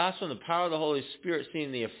 Preach the gospel in the power of the Holy Spirit,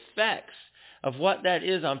 seeing the effects of what that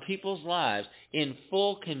is on people's lives in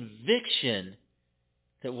full conviction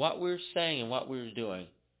that what we're saying and what we're doing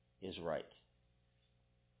is right.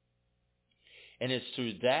 And it's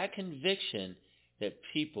through that conviction that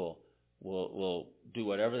people will do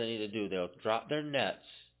whatever they need to do. They'll drop their nets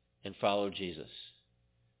and follow Jesus.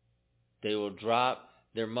 They will drop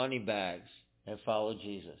their money bags and follow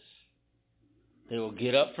Jesus. They will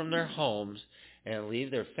get up from their homes and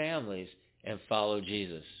leave their families and follow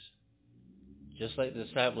Jesus. Just like the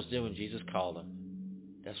disciples did when Jesus called them.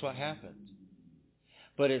 That's what happened.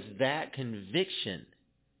 But it's that conviction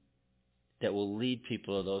that will lead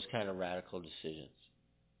people to those kind of radical decisions.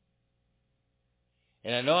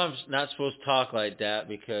 And I know I'm not supposed to talk like that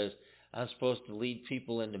because I'm supposed to lead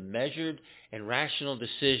people into measured and rational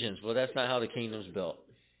decisions. Well, that's not how the kingdom's built.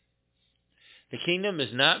 The kingdom is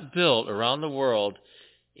not built around the world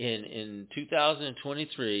in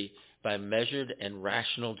 2023 by measured and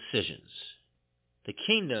rational decisions. The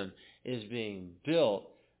kingdom is being built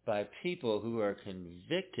by people who are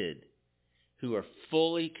convicted, who are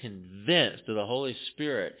fully convinced of the Holy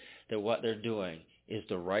Spirit that what they're doing is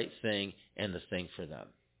the right thing and the thing for them.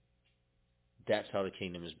 That's how the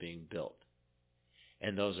kingdom is being built.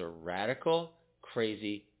 And those are radical,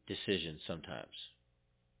 crazy decisions sometimes.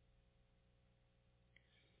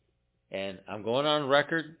 And I'm going on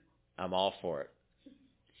record, I'm all for it.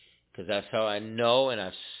 Because that's how I know and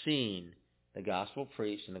I've seen the gospel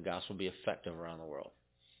preached and the gospel be effective around the world.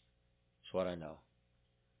 It's what I know.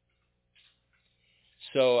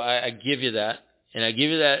 So I give you that. And I give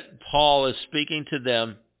you that Paul is speaking to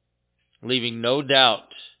them, leaving no doubt.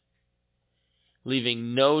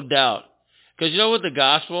 Leaving no doubt. Because you know what the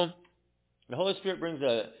gospel, the Holy Spirit brings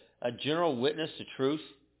a general witness to truth.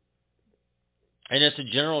 And it's a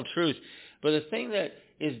general truth. But the thing that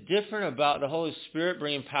is different about the Holy Spirit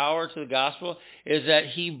bringing power to the gospel is that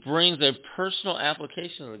he brings a personal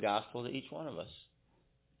application of the gospel to each one of us.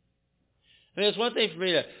 I mean, it's one thing for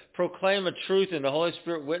me to proclaim a truth and the Holy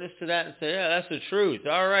Spirit witness to that and say, yeah, that's the truth.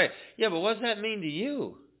 All right. Yeah, but what does that mean to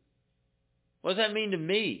you? What does that mean to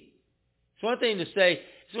me? It's one thing to say,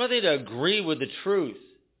 it's one thing to agree with the truth.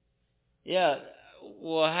 Yeah,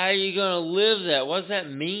 well, how are you going to live that? What does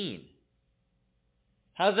that mean?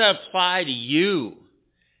 How does that apply to you?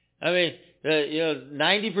 I mean,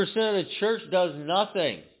 90% of the church does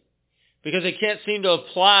nothing because they can't seem to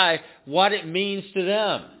apply what it means to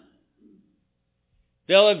them.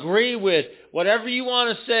 They'll agree with whatever you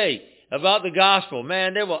want to say about the gospel.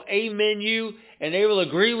 Man, they will amen you and they will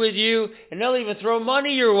agree with you and they'll even throw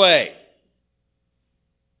money your way.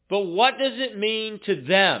 But what does it mean to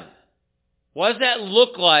them? What does that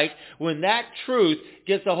look like when that truth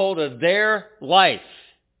gets a hold of their life?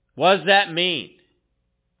 What does that mean?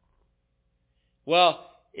 Well,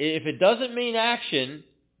 if it doesn't mean action,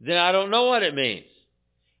 then I don't know what it means.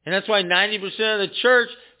 And that's why 90% of the church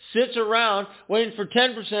sits around waiting for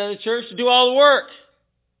 10% of the church to do all the work.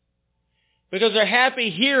 Because they're happy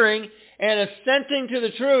hearing and assenting to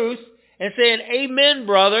the truth and saying, amen,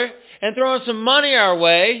 brother, and throwing some money our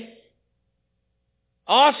way.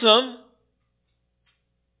 Awesome.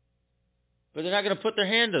 But they're not going to put their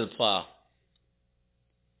hand to the plow.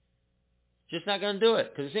 Just not going to do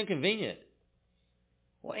it because it's inconvenient.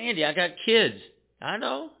 Well, Andy, I got kids. I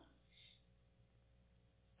know.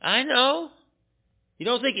 You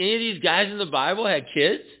don't think any of these guys in the Bible had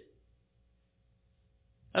kids?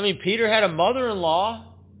 I mean, Peter had a mother-in-law.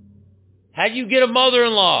 How'd you get a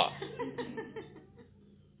mother-in-law?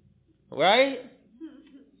 Right?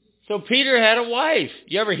 So Peter had a wife.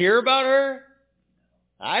 You ever hear about her?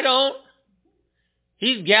 I don't.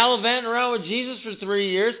 He's gallivanting around with Jesus for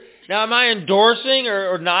 3 years. Now, am I endorsing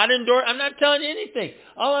or not endorsing? I'm not telling you anything.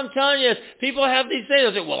 All I'm telling you is people have these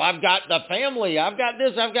things. They say, well, I've got the family. I've got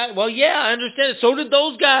this. Well, yeah, I understand it. So did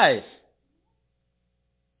those guys.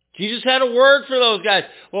 Jesus had a word for those guys.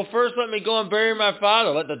 Well, first let me go and bury my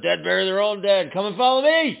father. Let the dead bury their own dead. Come and follow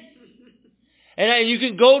me. And you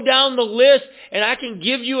can go down the list and I can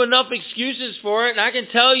give you enough excuses for it and I can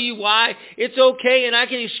tell you why it's okay and I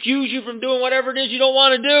can excuse you from doing whatever it is you don't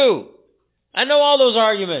want to do. I know all those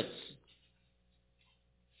arguments.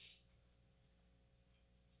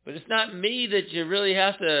 But it's not me that you really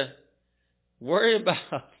have to worry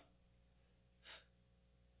about.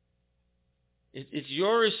 It's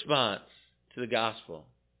your response to the gospel.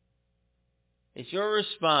 It's your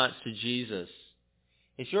response to Jesus.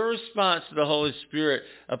 It's your response to the Holy Spirit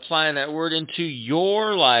applying that word into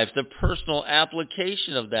your life, the personal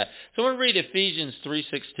application of that. So I want to read Ephesians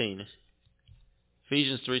 3:16.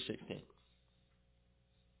 Ephesians 3:16.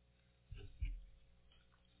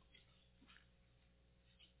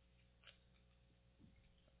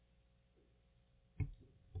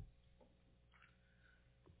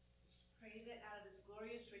 Pray that out of his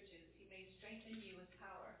glorious riches he may strengthen you with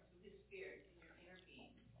power through his Spirit in your inner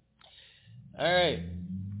being. All right.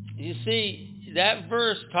 You see, that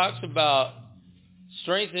verse talks about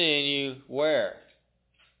strengthening you where?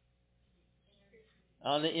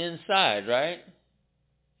 On the inside, right?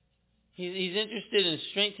 He's interested in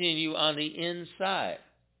strengthening you on the inside.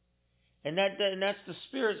 And that's the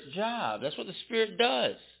Spirit's job. That's what the Spirit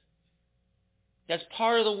does. That's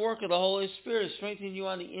part of the work of the Holy Spirit, is strengthening you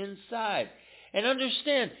on the inside. And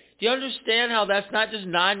understand, Do you understand how that's not just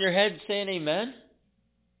nodding your head saying amen?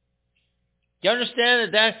 Do you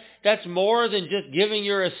understand that's more than just giving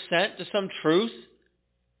your assent to some truth?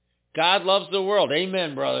 God loves the world.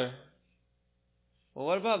 Amen, brother. Well,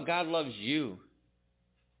 what about God loves you?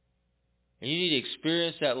 And you need to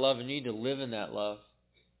experience that love and you need to live in that love.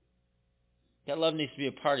 That love needs to be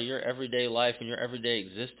a part of your everyday life and your everyday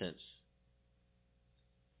existence.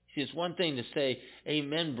 See, it's one thing to say,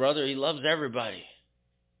 amen, brother, he loves everybody.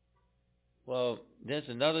 Well, there's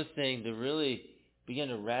another thing to really begin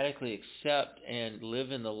to radically accept and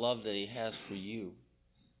live in the love that he has for you.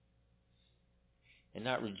 And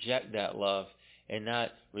not reject that love, and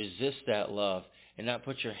not resist that love, and not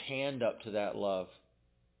put your hand up to that love,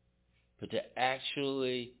 but to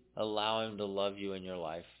actually allow him to love you in your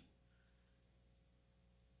life.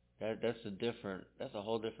 That's a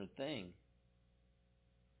whole different thing.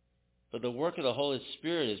 But the work of the Holy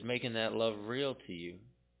Spirit is making that love real to you,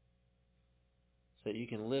 so that you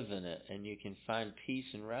can live in it and you can find peace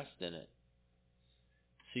and rest in it.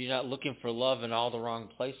 So you're not looking for love in all the wrong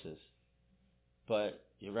places, but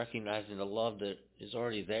you're recognizing the love that is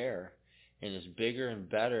already there and is bigger and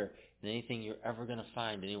better than anything you're ever going to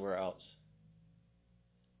find anywhere else.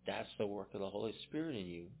 That's the work of the Holy Spirit in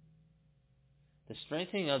you. The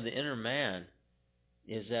strengthening of the inner man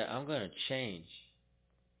is that I'm going to change.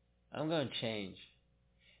 I'm going to change.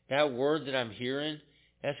 That word that I'm hearing,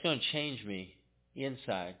 that's going to change me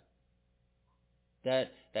inside.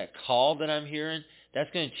 That call that I'm hearing, that's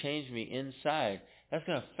going to change me inside. That's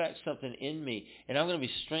going to affect something in me. And I'm going to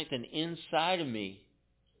be strengthened inside of me.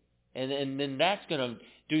 And then that's going to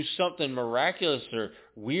do something miraculous or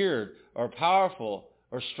weird or powerful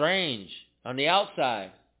or strange on the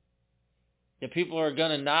outside. That people are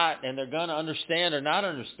going to not, and they're going to understand or not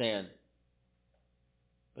understand.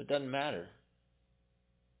 But it doesn't matter.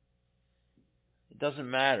 It doesn't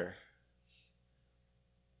matter.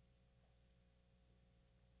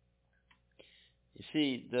 You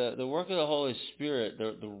see, the work of the Holy Spirit,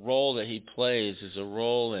 the role that he plays is a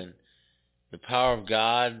role in the power of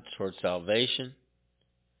God towards salvation.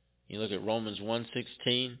 You look at Romans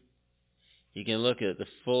 1:16. You can look at the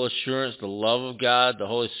full assurance, the love of God, the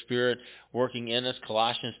Holy Spirit working in us,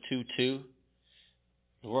 Colossians 2:2.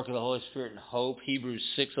 The work of the Holy Spirit in hope, Hebrews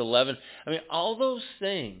 6:11. I mean, all those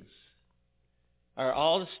things are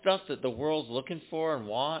all the stuff that the world's looking for and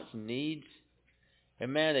wants and needs.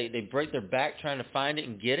 And man, they break their back trying to find it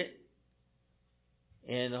and get it.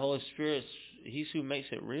 And the Holy Spirit, he's who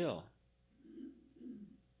makes it real.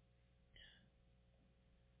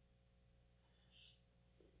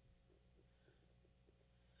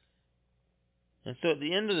 And so at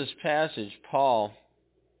the end of this passage,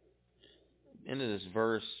 end of this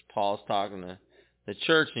verse, Paul's talking to the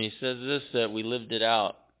church, and he says this, that we lived it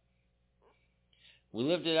out. We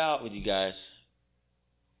lived it out with you guys.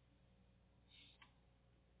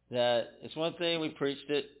 That it's one thing we preached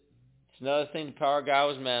it. It's another thing the power of God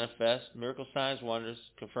was manifest. Miracle, signs, wonders,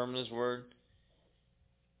 confirming his word.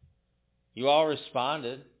 You all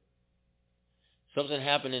responded. Something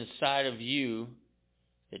happened inside of you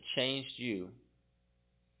that changed you.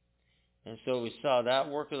 And so we saw that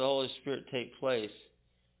work of the Holy Spirit take place,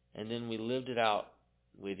 and then we lived it out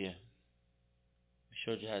with you. We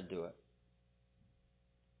showed you how to do it.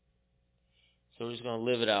 So we're just going to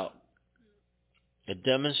live it out. A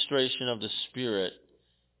demonstration of the Spirit,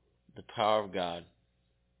 the power of God.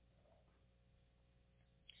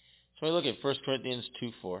 So we look at 1 Corinthians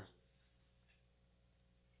 2:4.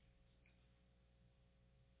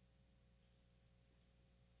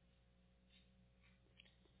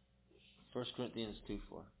 1 Corinthians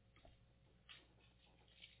 2:4.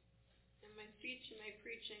 And my speech and my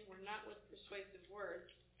preaching were not with persuasive words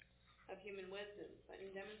of human wisdom, but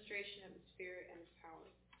in demonstration of the Spirit and of power.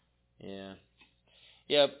 Yeah.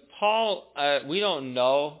 Yeah, Paul, we don't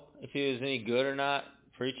know if he was any good or not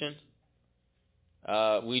preaching.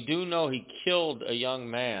 We do know he killed a young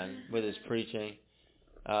man with his preaching.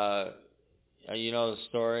 You know the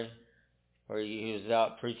story? Where he was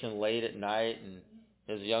out preaching late at night, and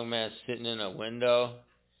there's a young man sitting in a window.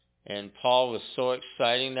 And Paul was so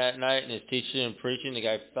exciting that night, and his teaching and preaching, the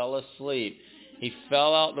guy fell asleep. He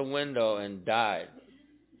fell out the window and died.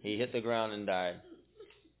 He hit the ground and died.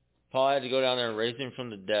 Paul had to go down there and raise him from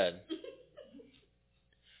the dead.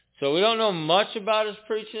 So we don't know much about his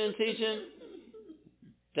preaching and teaching.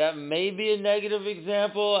 That may be a negative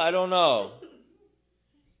example. I don't know.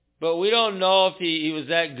 But we don't know if he was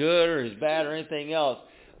that good or he's bad or anything else.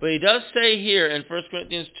 But he does say here in 1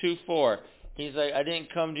 Corinthians 2:4, he's like, I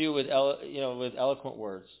didn't come to you with eloquent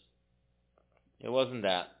words. It wasn't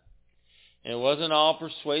that. And it wasn't all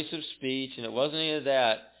persuasive speech, and it wasn't any of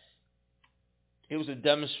that. It was a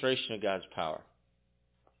demonstration of God's power.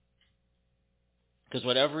 Because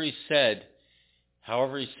whatever he said,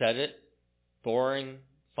 however he said it, boring,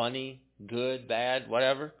 funny, good, bad,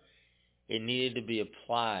 whatever, it needed to be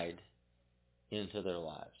applied into their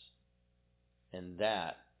lives. And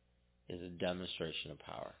that is a demonstration of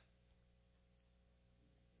power.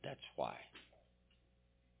 That's why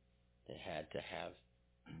they had to have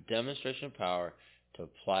a demonstration of power to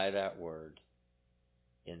apply that word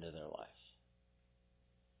into their life.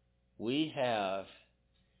 We have,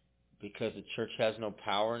 because the church has no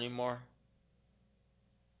power anymore,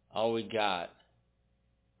 all we got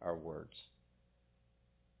are words.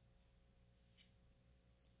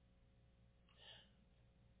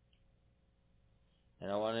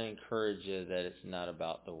 And I want to encourage you that it's not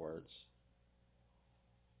about the words.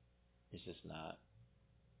 It's just not.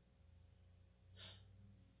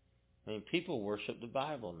 I mean, people worship the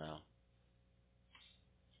Bible now.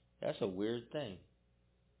 That's a weird thing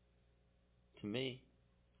to me.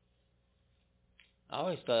 I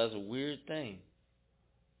always thought it was a weird thing.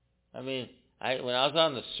 I mean, when I was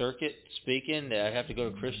on the circuit speaking, I'd have to go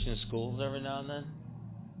to Christian schools every now and then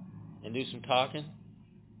and do some talking.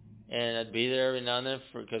 And I'd be there every now and then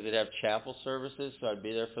because they'd have chapel services, so I'd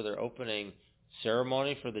be there for their opening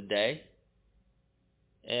ceremony for the day.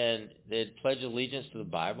 And they'd pledge allegiance to the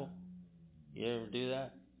Bible. You ever do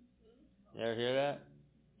that? You ever hear that?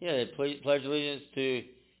 Yeah, they'd pledge allegiance to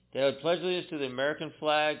the American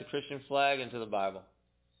flag, the Christian flag, and to the Bible.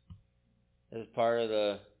 As part of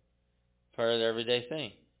the everyday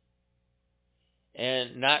thing.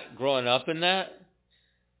 And not growing up in that,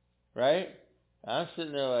 right? I'm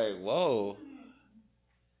sitting there like, whoa.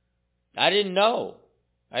 I didn't know.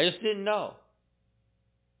 I just didn't know.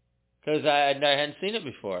 Because I hadn't seen it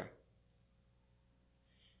before.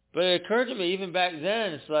 But it occurred to me even back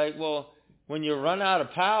then, it's like, well, when you run out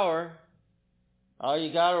of power, all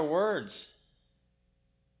you got are words.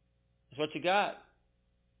 That's what you got.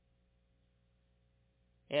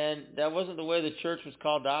 And that wasn't the way the church was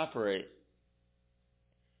called to operate.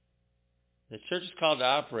 The church is called to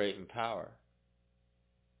operate in power.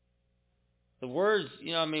 The words,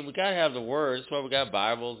 we got to have the words. That's why we got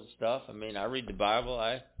Bibles and stuff. I mean, I read the Bible.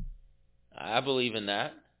 I believe in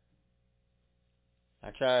that.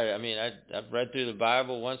 I've read through the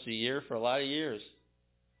Bible once a year for a lot of years.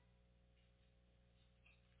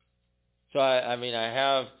 So, I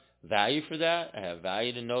have value for that. I have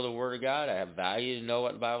value to know the Word of God. I have value to know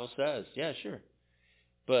what the Bible says. Yeah, sure.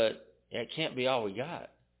 But it can't be all we got.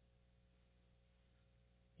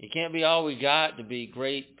 It can't be all we got to be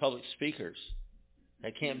great public speakers.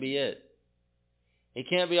 That can't be it. It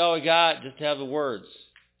can't be all we got just to have the words.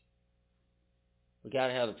 We got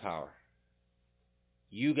to have the power.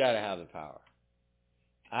 You got to have the power.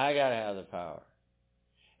 I got to have the power.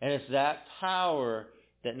 And it's that power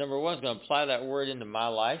that, number one, is going to apply that word into my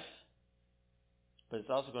life, but it's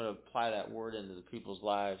also going to apply that word into the people's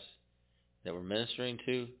lives that we're ministering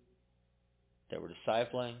to, that we're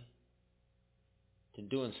discipling, to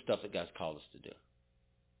doing stuff that God's called us to do.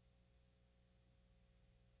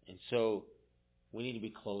 And so we need to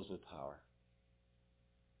be clothed with power.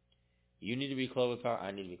 You need to be clothed with power.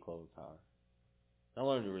 I need to be clothed with power. Not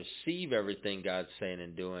only to receive everything God's saying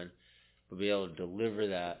and doing, but be able to deliver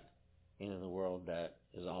that into the world that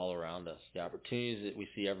is all around us. The opportunities that we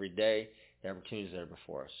see every day, the opportunities that are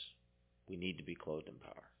before us. We need to be clothed in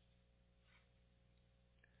power.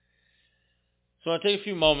 So I'll take a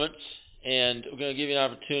few moments, and we're going to give you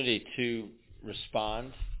an opportunity to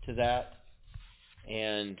respond to that.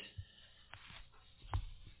 And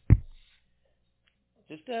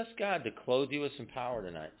just ask God to clothe you with some power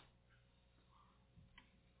tonight.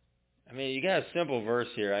 You got a simple verse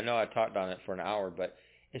here. I know I talked on it for an hour, but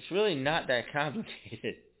it's really not that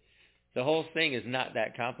complicated. The whole thing is not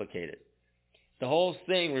that complicated. The whole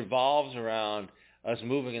thing revolves around us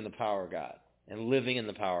moving in the power of God and living in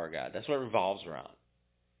the power of God. That's what it revolves around.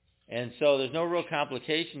 And so there's no real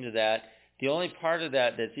complication to that. The only part of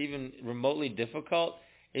that that's even remotely difficult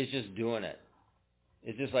is just doing it.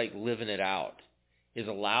 It's just like living it out. Is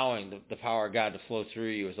allowing the power of God to flow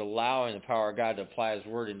through you. Is allowing the power of God to apply His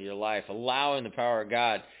Word into your life. Allowing the power of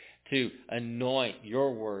God to anoint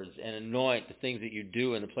your words and anoint the things that you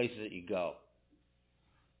do and the places that you go.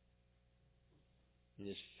 And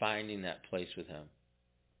just finding that place with Him.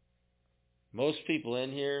 Most people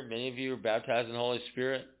in here, many of you are baptized in the Holy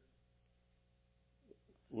Spirit.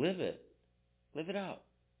 Live it. Live it out.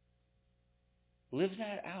 Live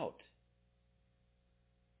that out.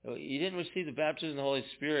 You didn't receive the baptism of the Holy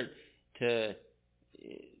Spirit to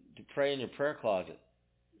pray in your prayer closet.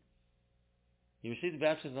 You received the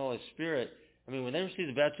baptism of the Holy Spirit. I mean, when they received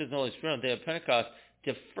the baptism of the Holy Spirit on the day of Pentecost,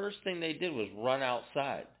 the first thing they did was run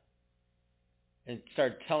outside and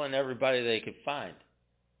start telling everybody they could find.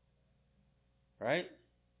 Right?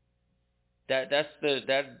 That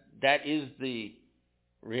is the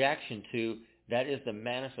reaction to, that is the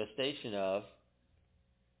manifestation of,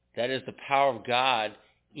 that is the power of God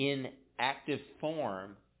in active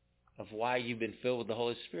form of why you've been filled with the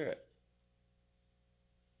Holy Spirit.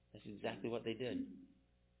 That's exactly what they did.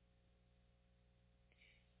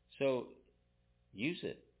 So, use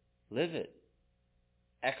it. Live it.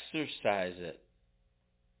 Exercise it.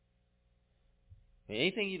 I mean,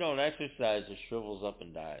 anything you don't exercise just shrivels up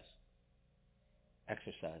and dies.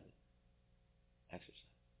 Exercise it. Exercise.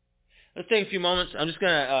 Let's take a few moments. I'm just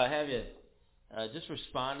going to have you just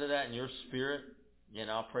respond to that in your spirit,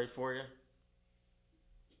 and I'll pray for you.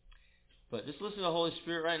 But just listen to the Holy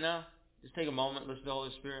Spirit right now. Just take a moment, listen to the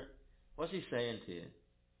Holy Spirit. What's He saying to you?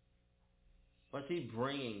 What's He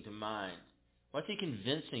bringing to mind? What's He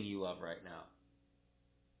convincing you of right now?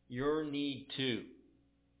 Your need to.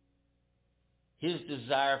 His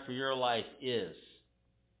desire for your life is.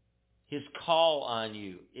 His call on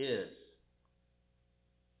you is.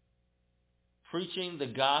 Preaching the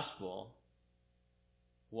gospel,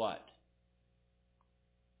 what?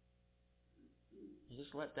 You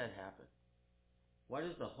just let that happen. What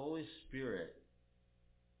is the Holy Spirit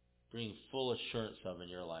bringing full assurance of in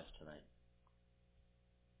your life tonight?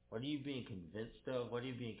 What are you being convinced of? What are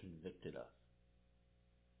you being convicted of?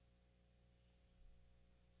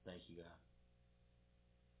 Thank you, God.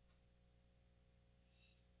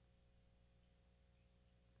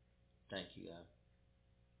 Thank you, God.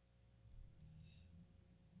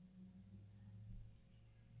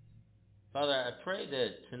 Father, I pray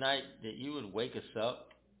that tonight that you would wake us up.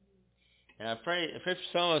 And I pray for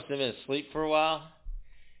some of us that have been asleep for a while,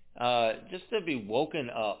 just to be woken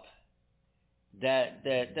up.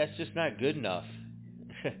 That's just not good enough.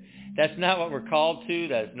 That's not what we're called to.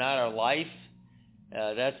 That's not our life.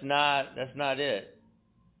 That's not it.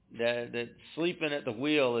 That sleeping at the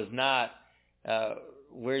wheel is not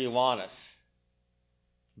where you want us.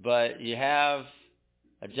 But you have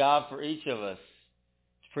a job for each of us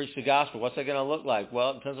to preach the gospel. What's that going to look like?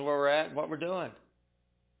 Well, it depends on where we're at and what we're doing.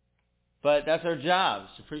 But that's our job,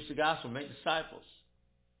 is to preach the gospel, make disciples.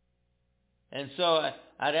 And so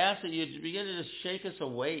I'd ask that you begin to just shake us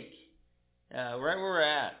awake, right where we're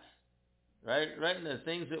at, right in the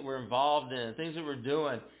things that we're involved in, the things that we're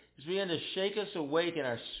doing. Just begin to shake us awake in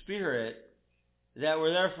our spirit that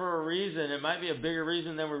we're there for a reason. It might be a bigger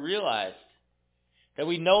reason than we realized. That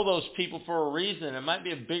we know those people for a reason. It might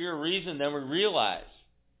be a bigger reason than we realize.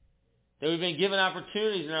 That we've been given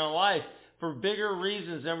opportunities in our life for bigger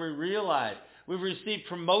reasons than we realize. We've received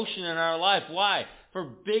promotion in our life. Why? For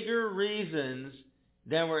bigger reasons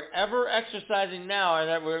than we're ever exercising now, and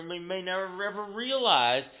that we may never ever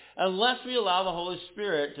realize unless we allow the Holy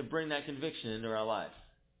Spirit to bring that conviction into our life.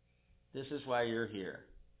 This is why you're here.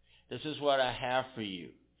 This is what I have for you.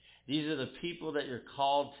 These are the people that you're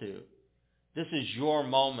called to. This is your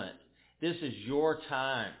moment. This is your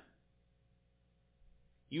time.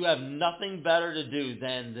 You have nothing better to do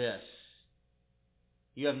than this.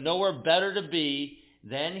 You have nowhere better to be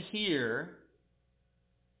than here.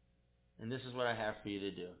 And this is what I have for you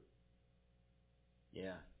to do.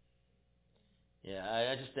 Yeah.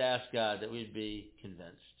 I just ask God that we'd be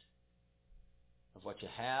convinced of what you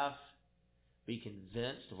have. Be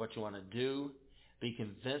convinced of what you want to do. Be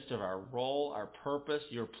convinced of our role, our purpose,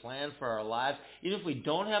 your plan for our lives. Even if we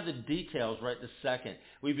don't have the details right this second,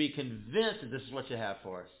 we'd be convinced that this is what you have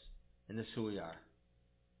for us. And this is who we are.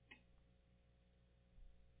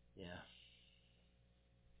 Yeah.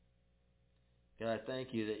 God, I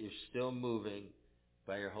thank you that you're still moving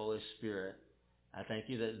by your Holy Spirit. I thank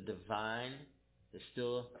you that the divine is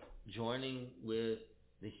still joining with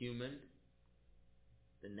the human.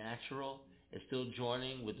 The natural is still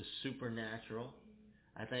joining with the supernatural.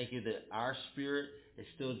 I thank you that our spirit is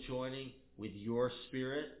still joining with your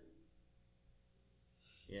spirit.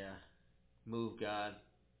 Yeah. Move, God.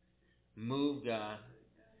 Move, God.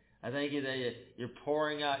 I thank you that you're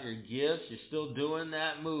pouring out your gifts. You're still doing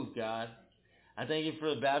that. Move, God. I thank you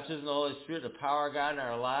for the baptism of the Holy Spirit, the power of God in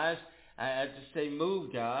our lives. I just say,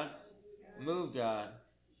 move, God. Move, God.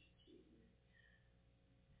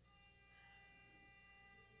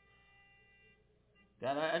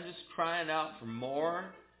 God, I'm just crying out for more.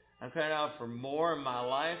 I'm crying out for more in my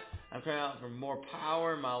life. I'm crying out for more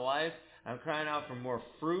power in my life. I'm crying out for more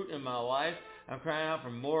fruit in my life. I'm crying out for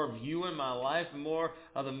more of you in my life, more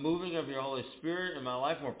of the moving of your Holy Spirit in my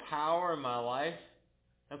life, more power in my life.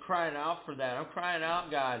 I'm crying out for that. I'm crying out,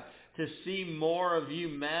 God, to see more of you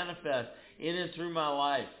manifest in and through my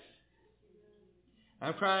life.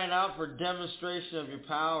 I'm crying out for demonstration of your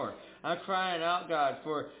power. I'm crying out, God,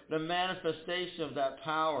 for the manifestation of that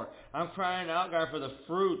power. I'm crying out, God, for the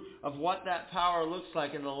fruit of what that power looks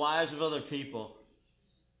like in the lives of other people.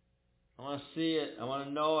 I want to see it. I want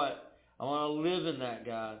to know it. I want to live in that,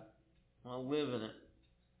 God. I want to live in it.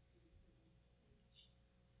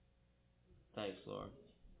 Thanks, Lord.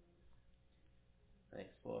 Thanks,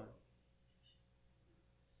 Lord.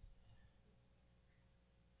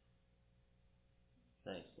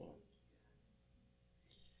 Thanks, Lord.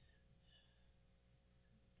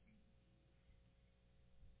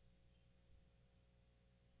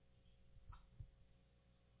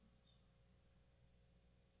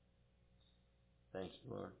 Thanks,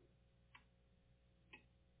 Lord.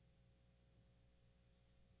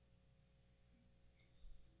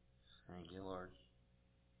 Thank you, Lord.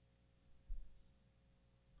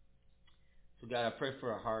 So, God, I pray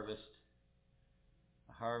for a harvest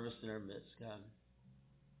in our midst, God.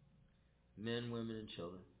 Men, women, and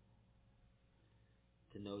children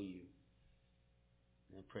to know you.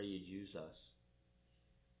 And I pray you'd use us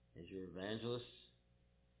as your evangelists,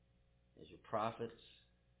 as your prophets,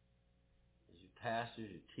 as your pastors,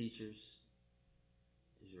 your teachers,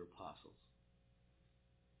 as your apostles.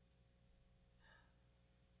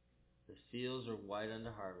 The fields are white unto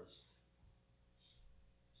harvest.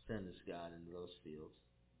 Send us, God, into those fields.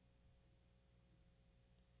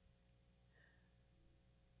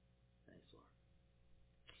 Thanks, Lord.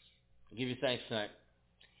 I give you thanks tonight.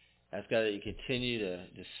 I ask, God, that you continue to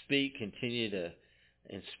speak, continue to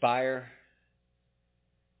inspire.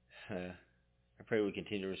 I pray we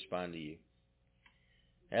continue to respond to you.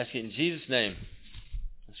 I ask it in Jesus' name.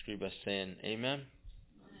 Let's agree by saying amen.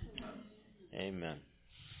 Amen.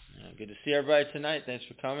 Good to see everybody tonight. Thanks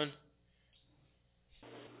for coming.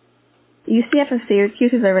 UCF of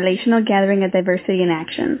Syracuse is a relational gathering of diversity in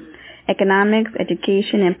action. Economics,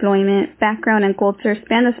 education, employment, background, and culture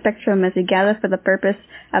span the spectrum as we gather for the purpose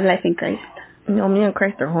of life in Christ. You know, me and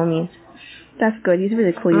Christ are homies. That's good. He's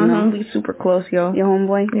really cool, you know. We super close, yo. Your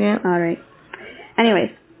homeboy? Yeah. All right.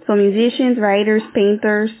 Anyways, so musicians, writers,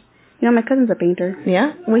 painters. You know, my cousin's a painter.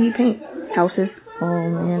 Yeah? What do you paint? Houses. Oh,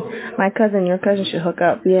 man. Your cousin should hook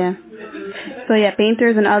up. Yeah. So, yeah,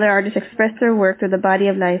 painters and other artists express their work through the body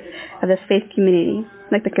of life of this faith community,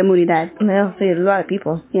 like the comunidad. Yeah, so there's a lot of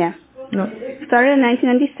people. Yeah. No. Started in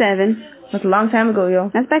 1997. That's a long time ago,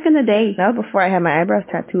 yo. That's back in the day. That was before I had my eyebrows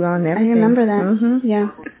tattooed on and everything. I remember that. Mm-hmm.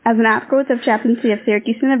 Yeah. As an outgrowth of chaplaincy of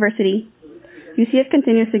Syracuse University, UCF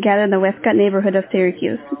continues to gather in the Westcott neighborhood of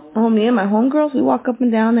Syracuse. Oh, me and my homegirls, we walk up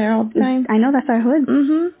and down there all the time. I know, that's our hood.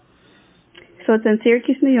 Mm-hmm. So it's in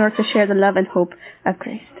Syracuse, New York to share the love and hope of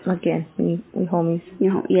Christ. Again, we homies. You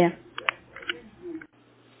know, yeah.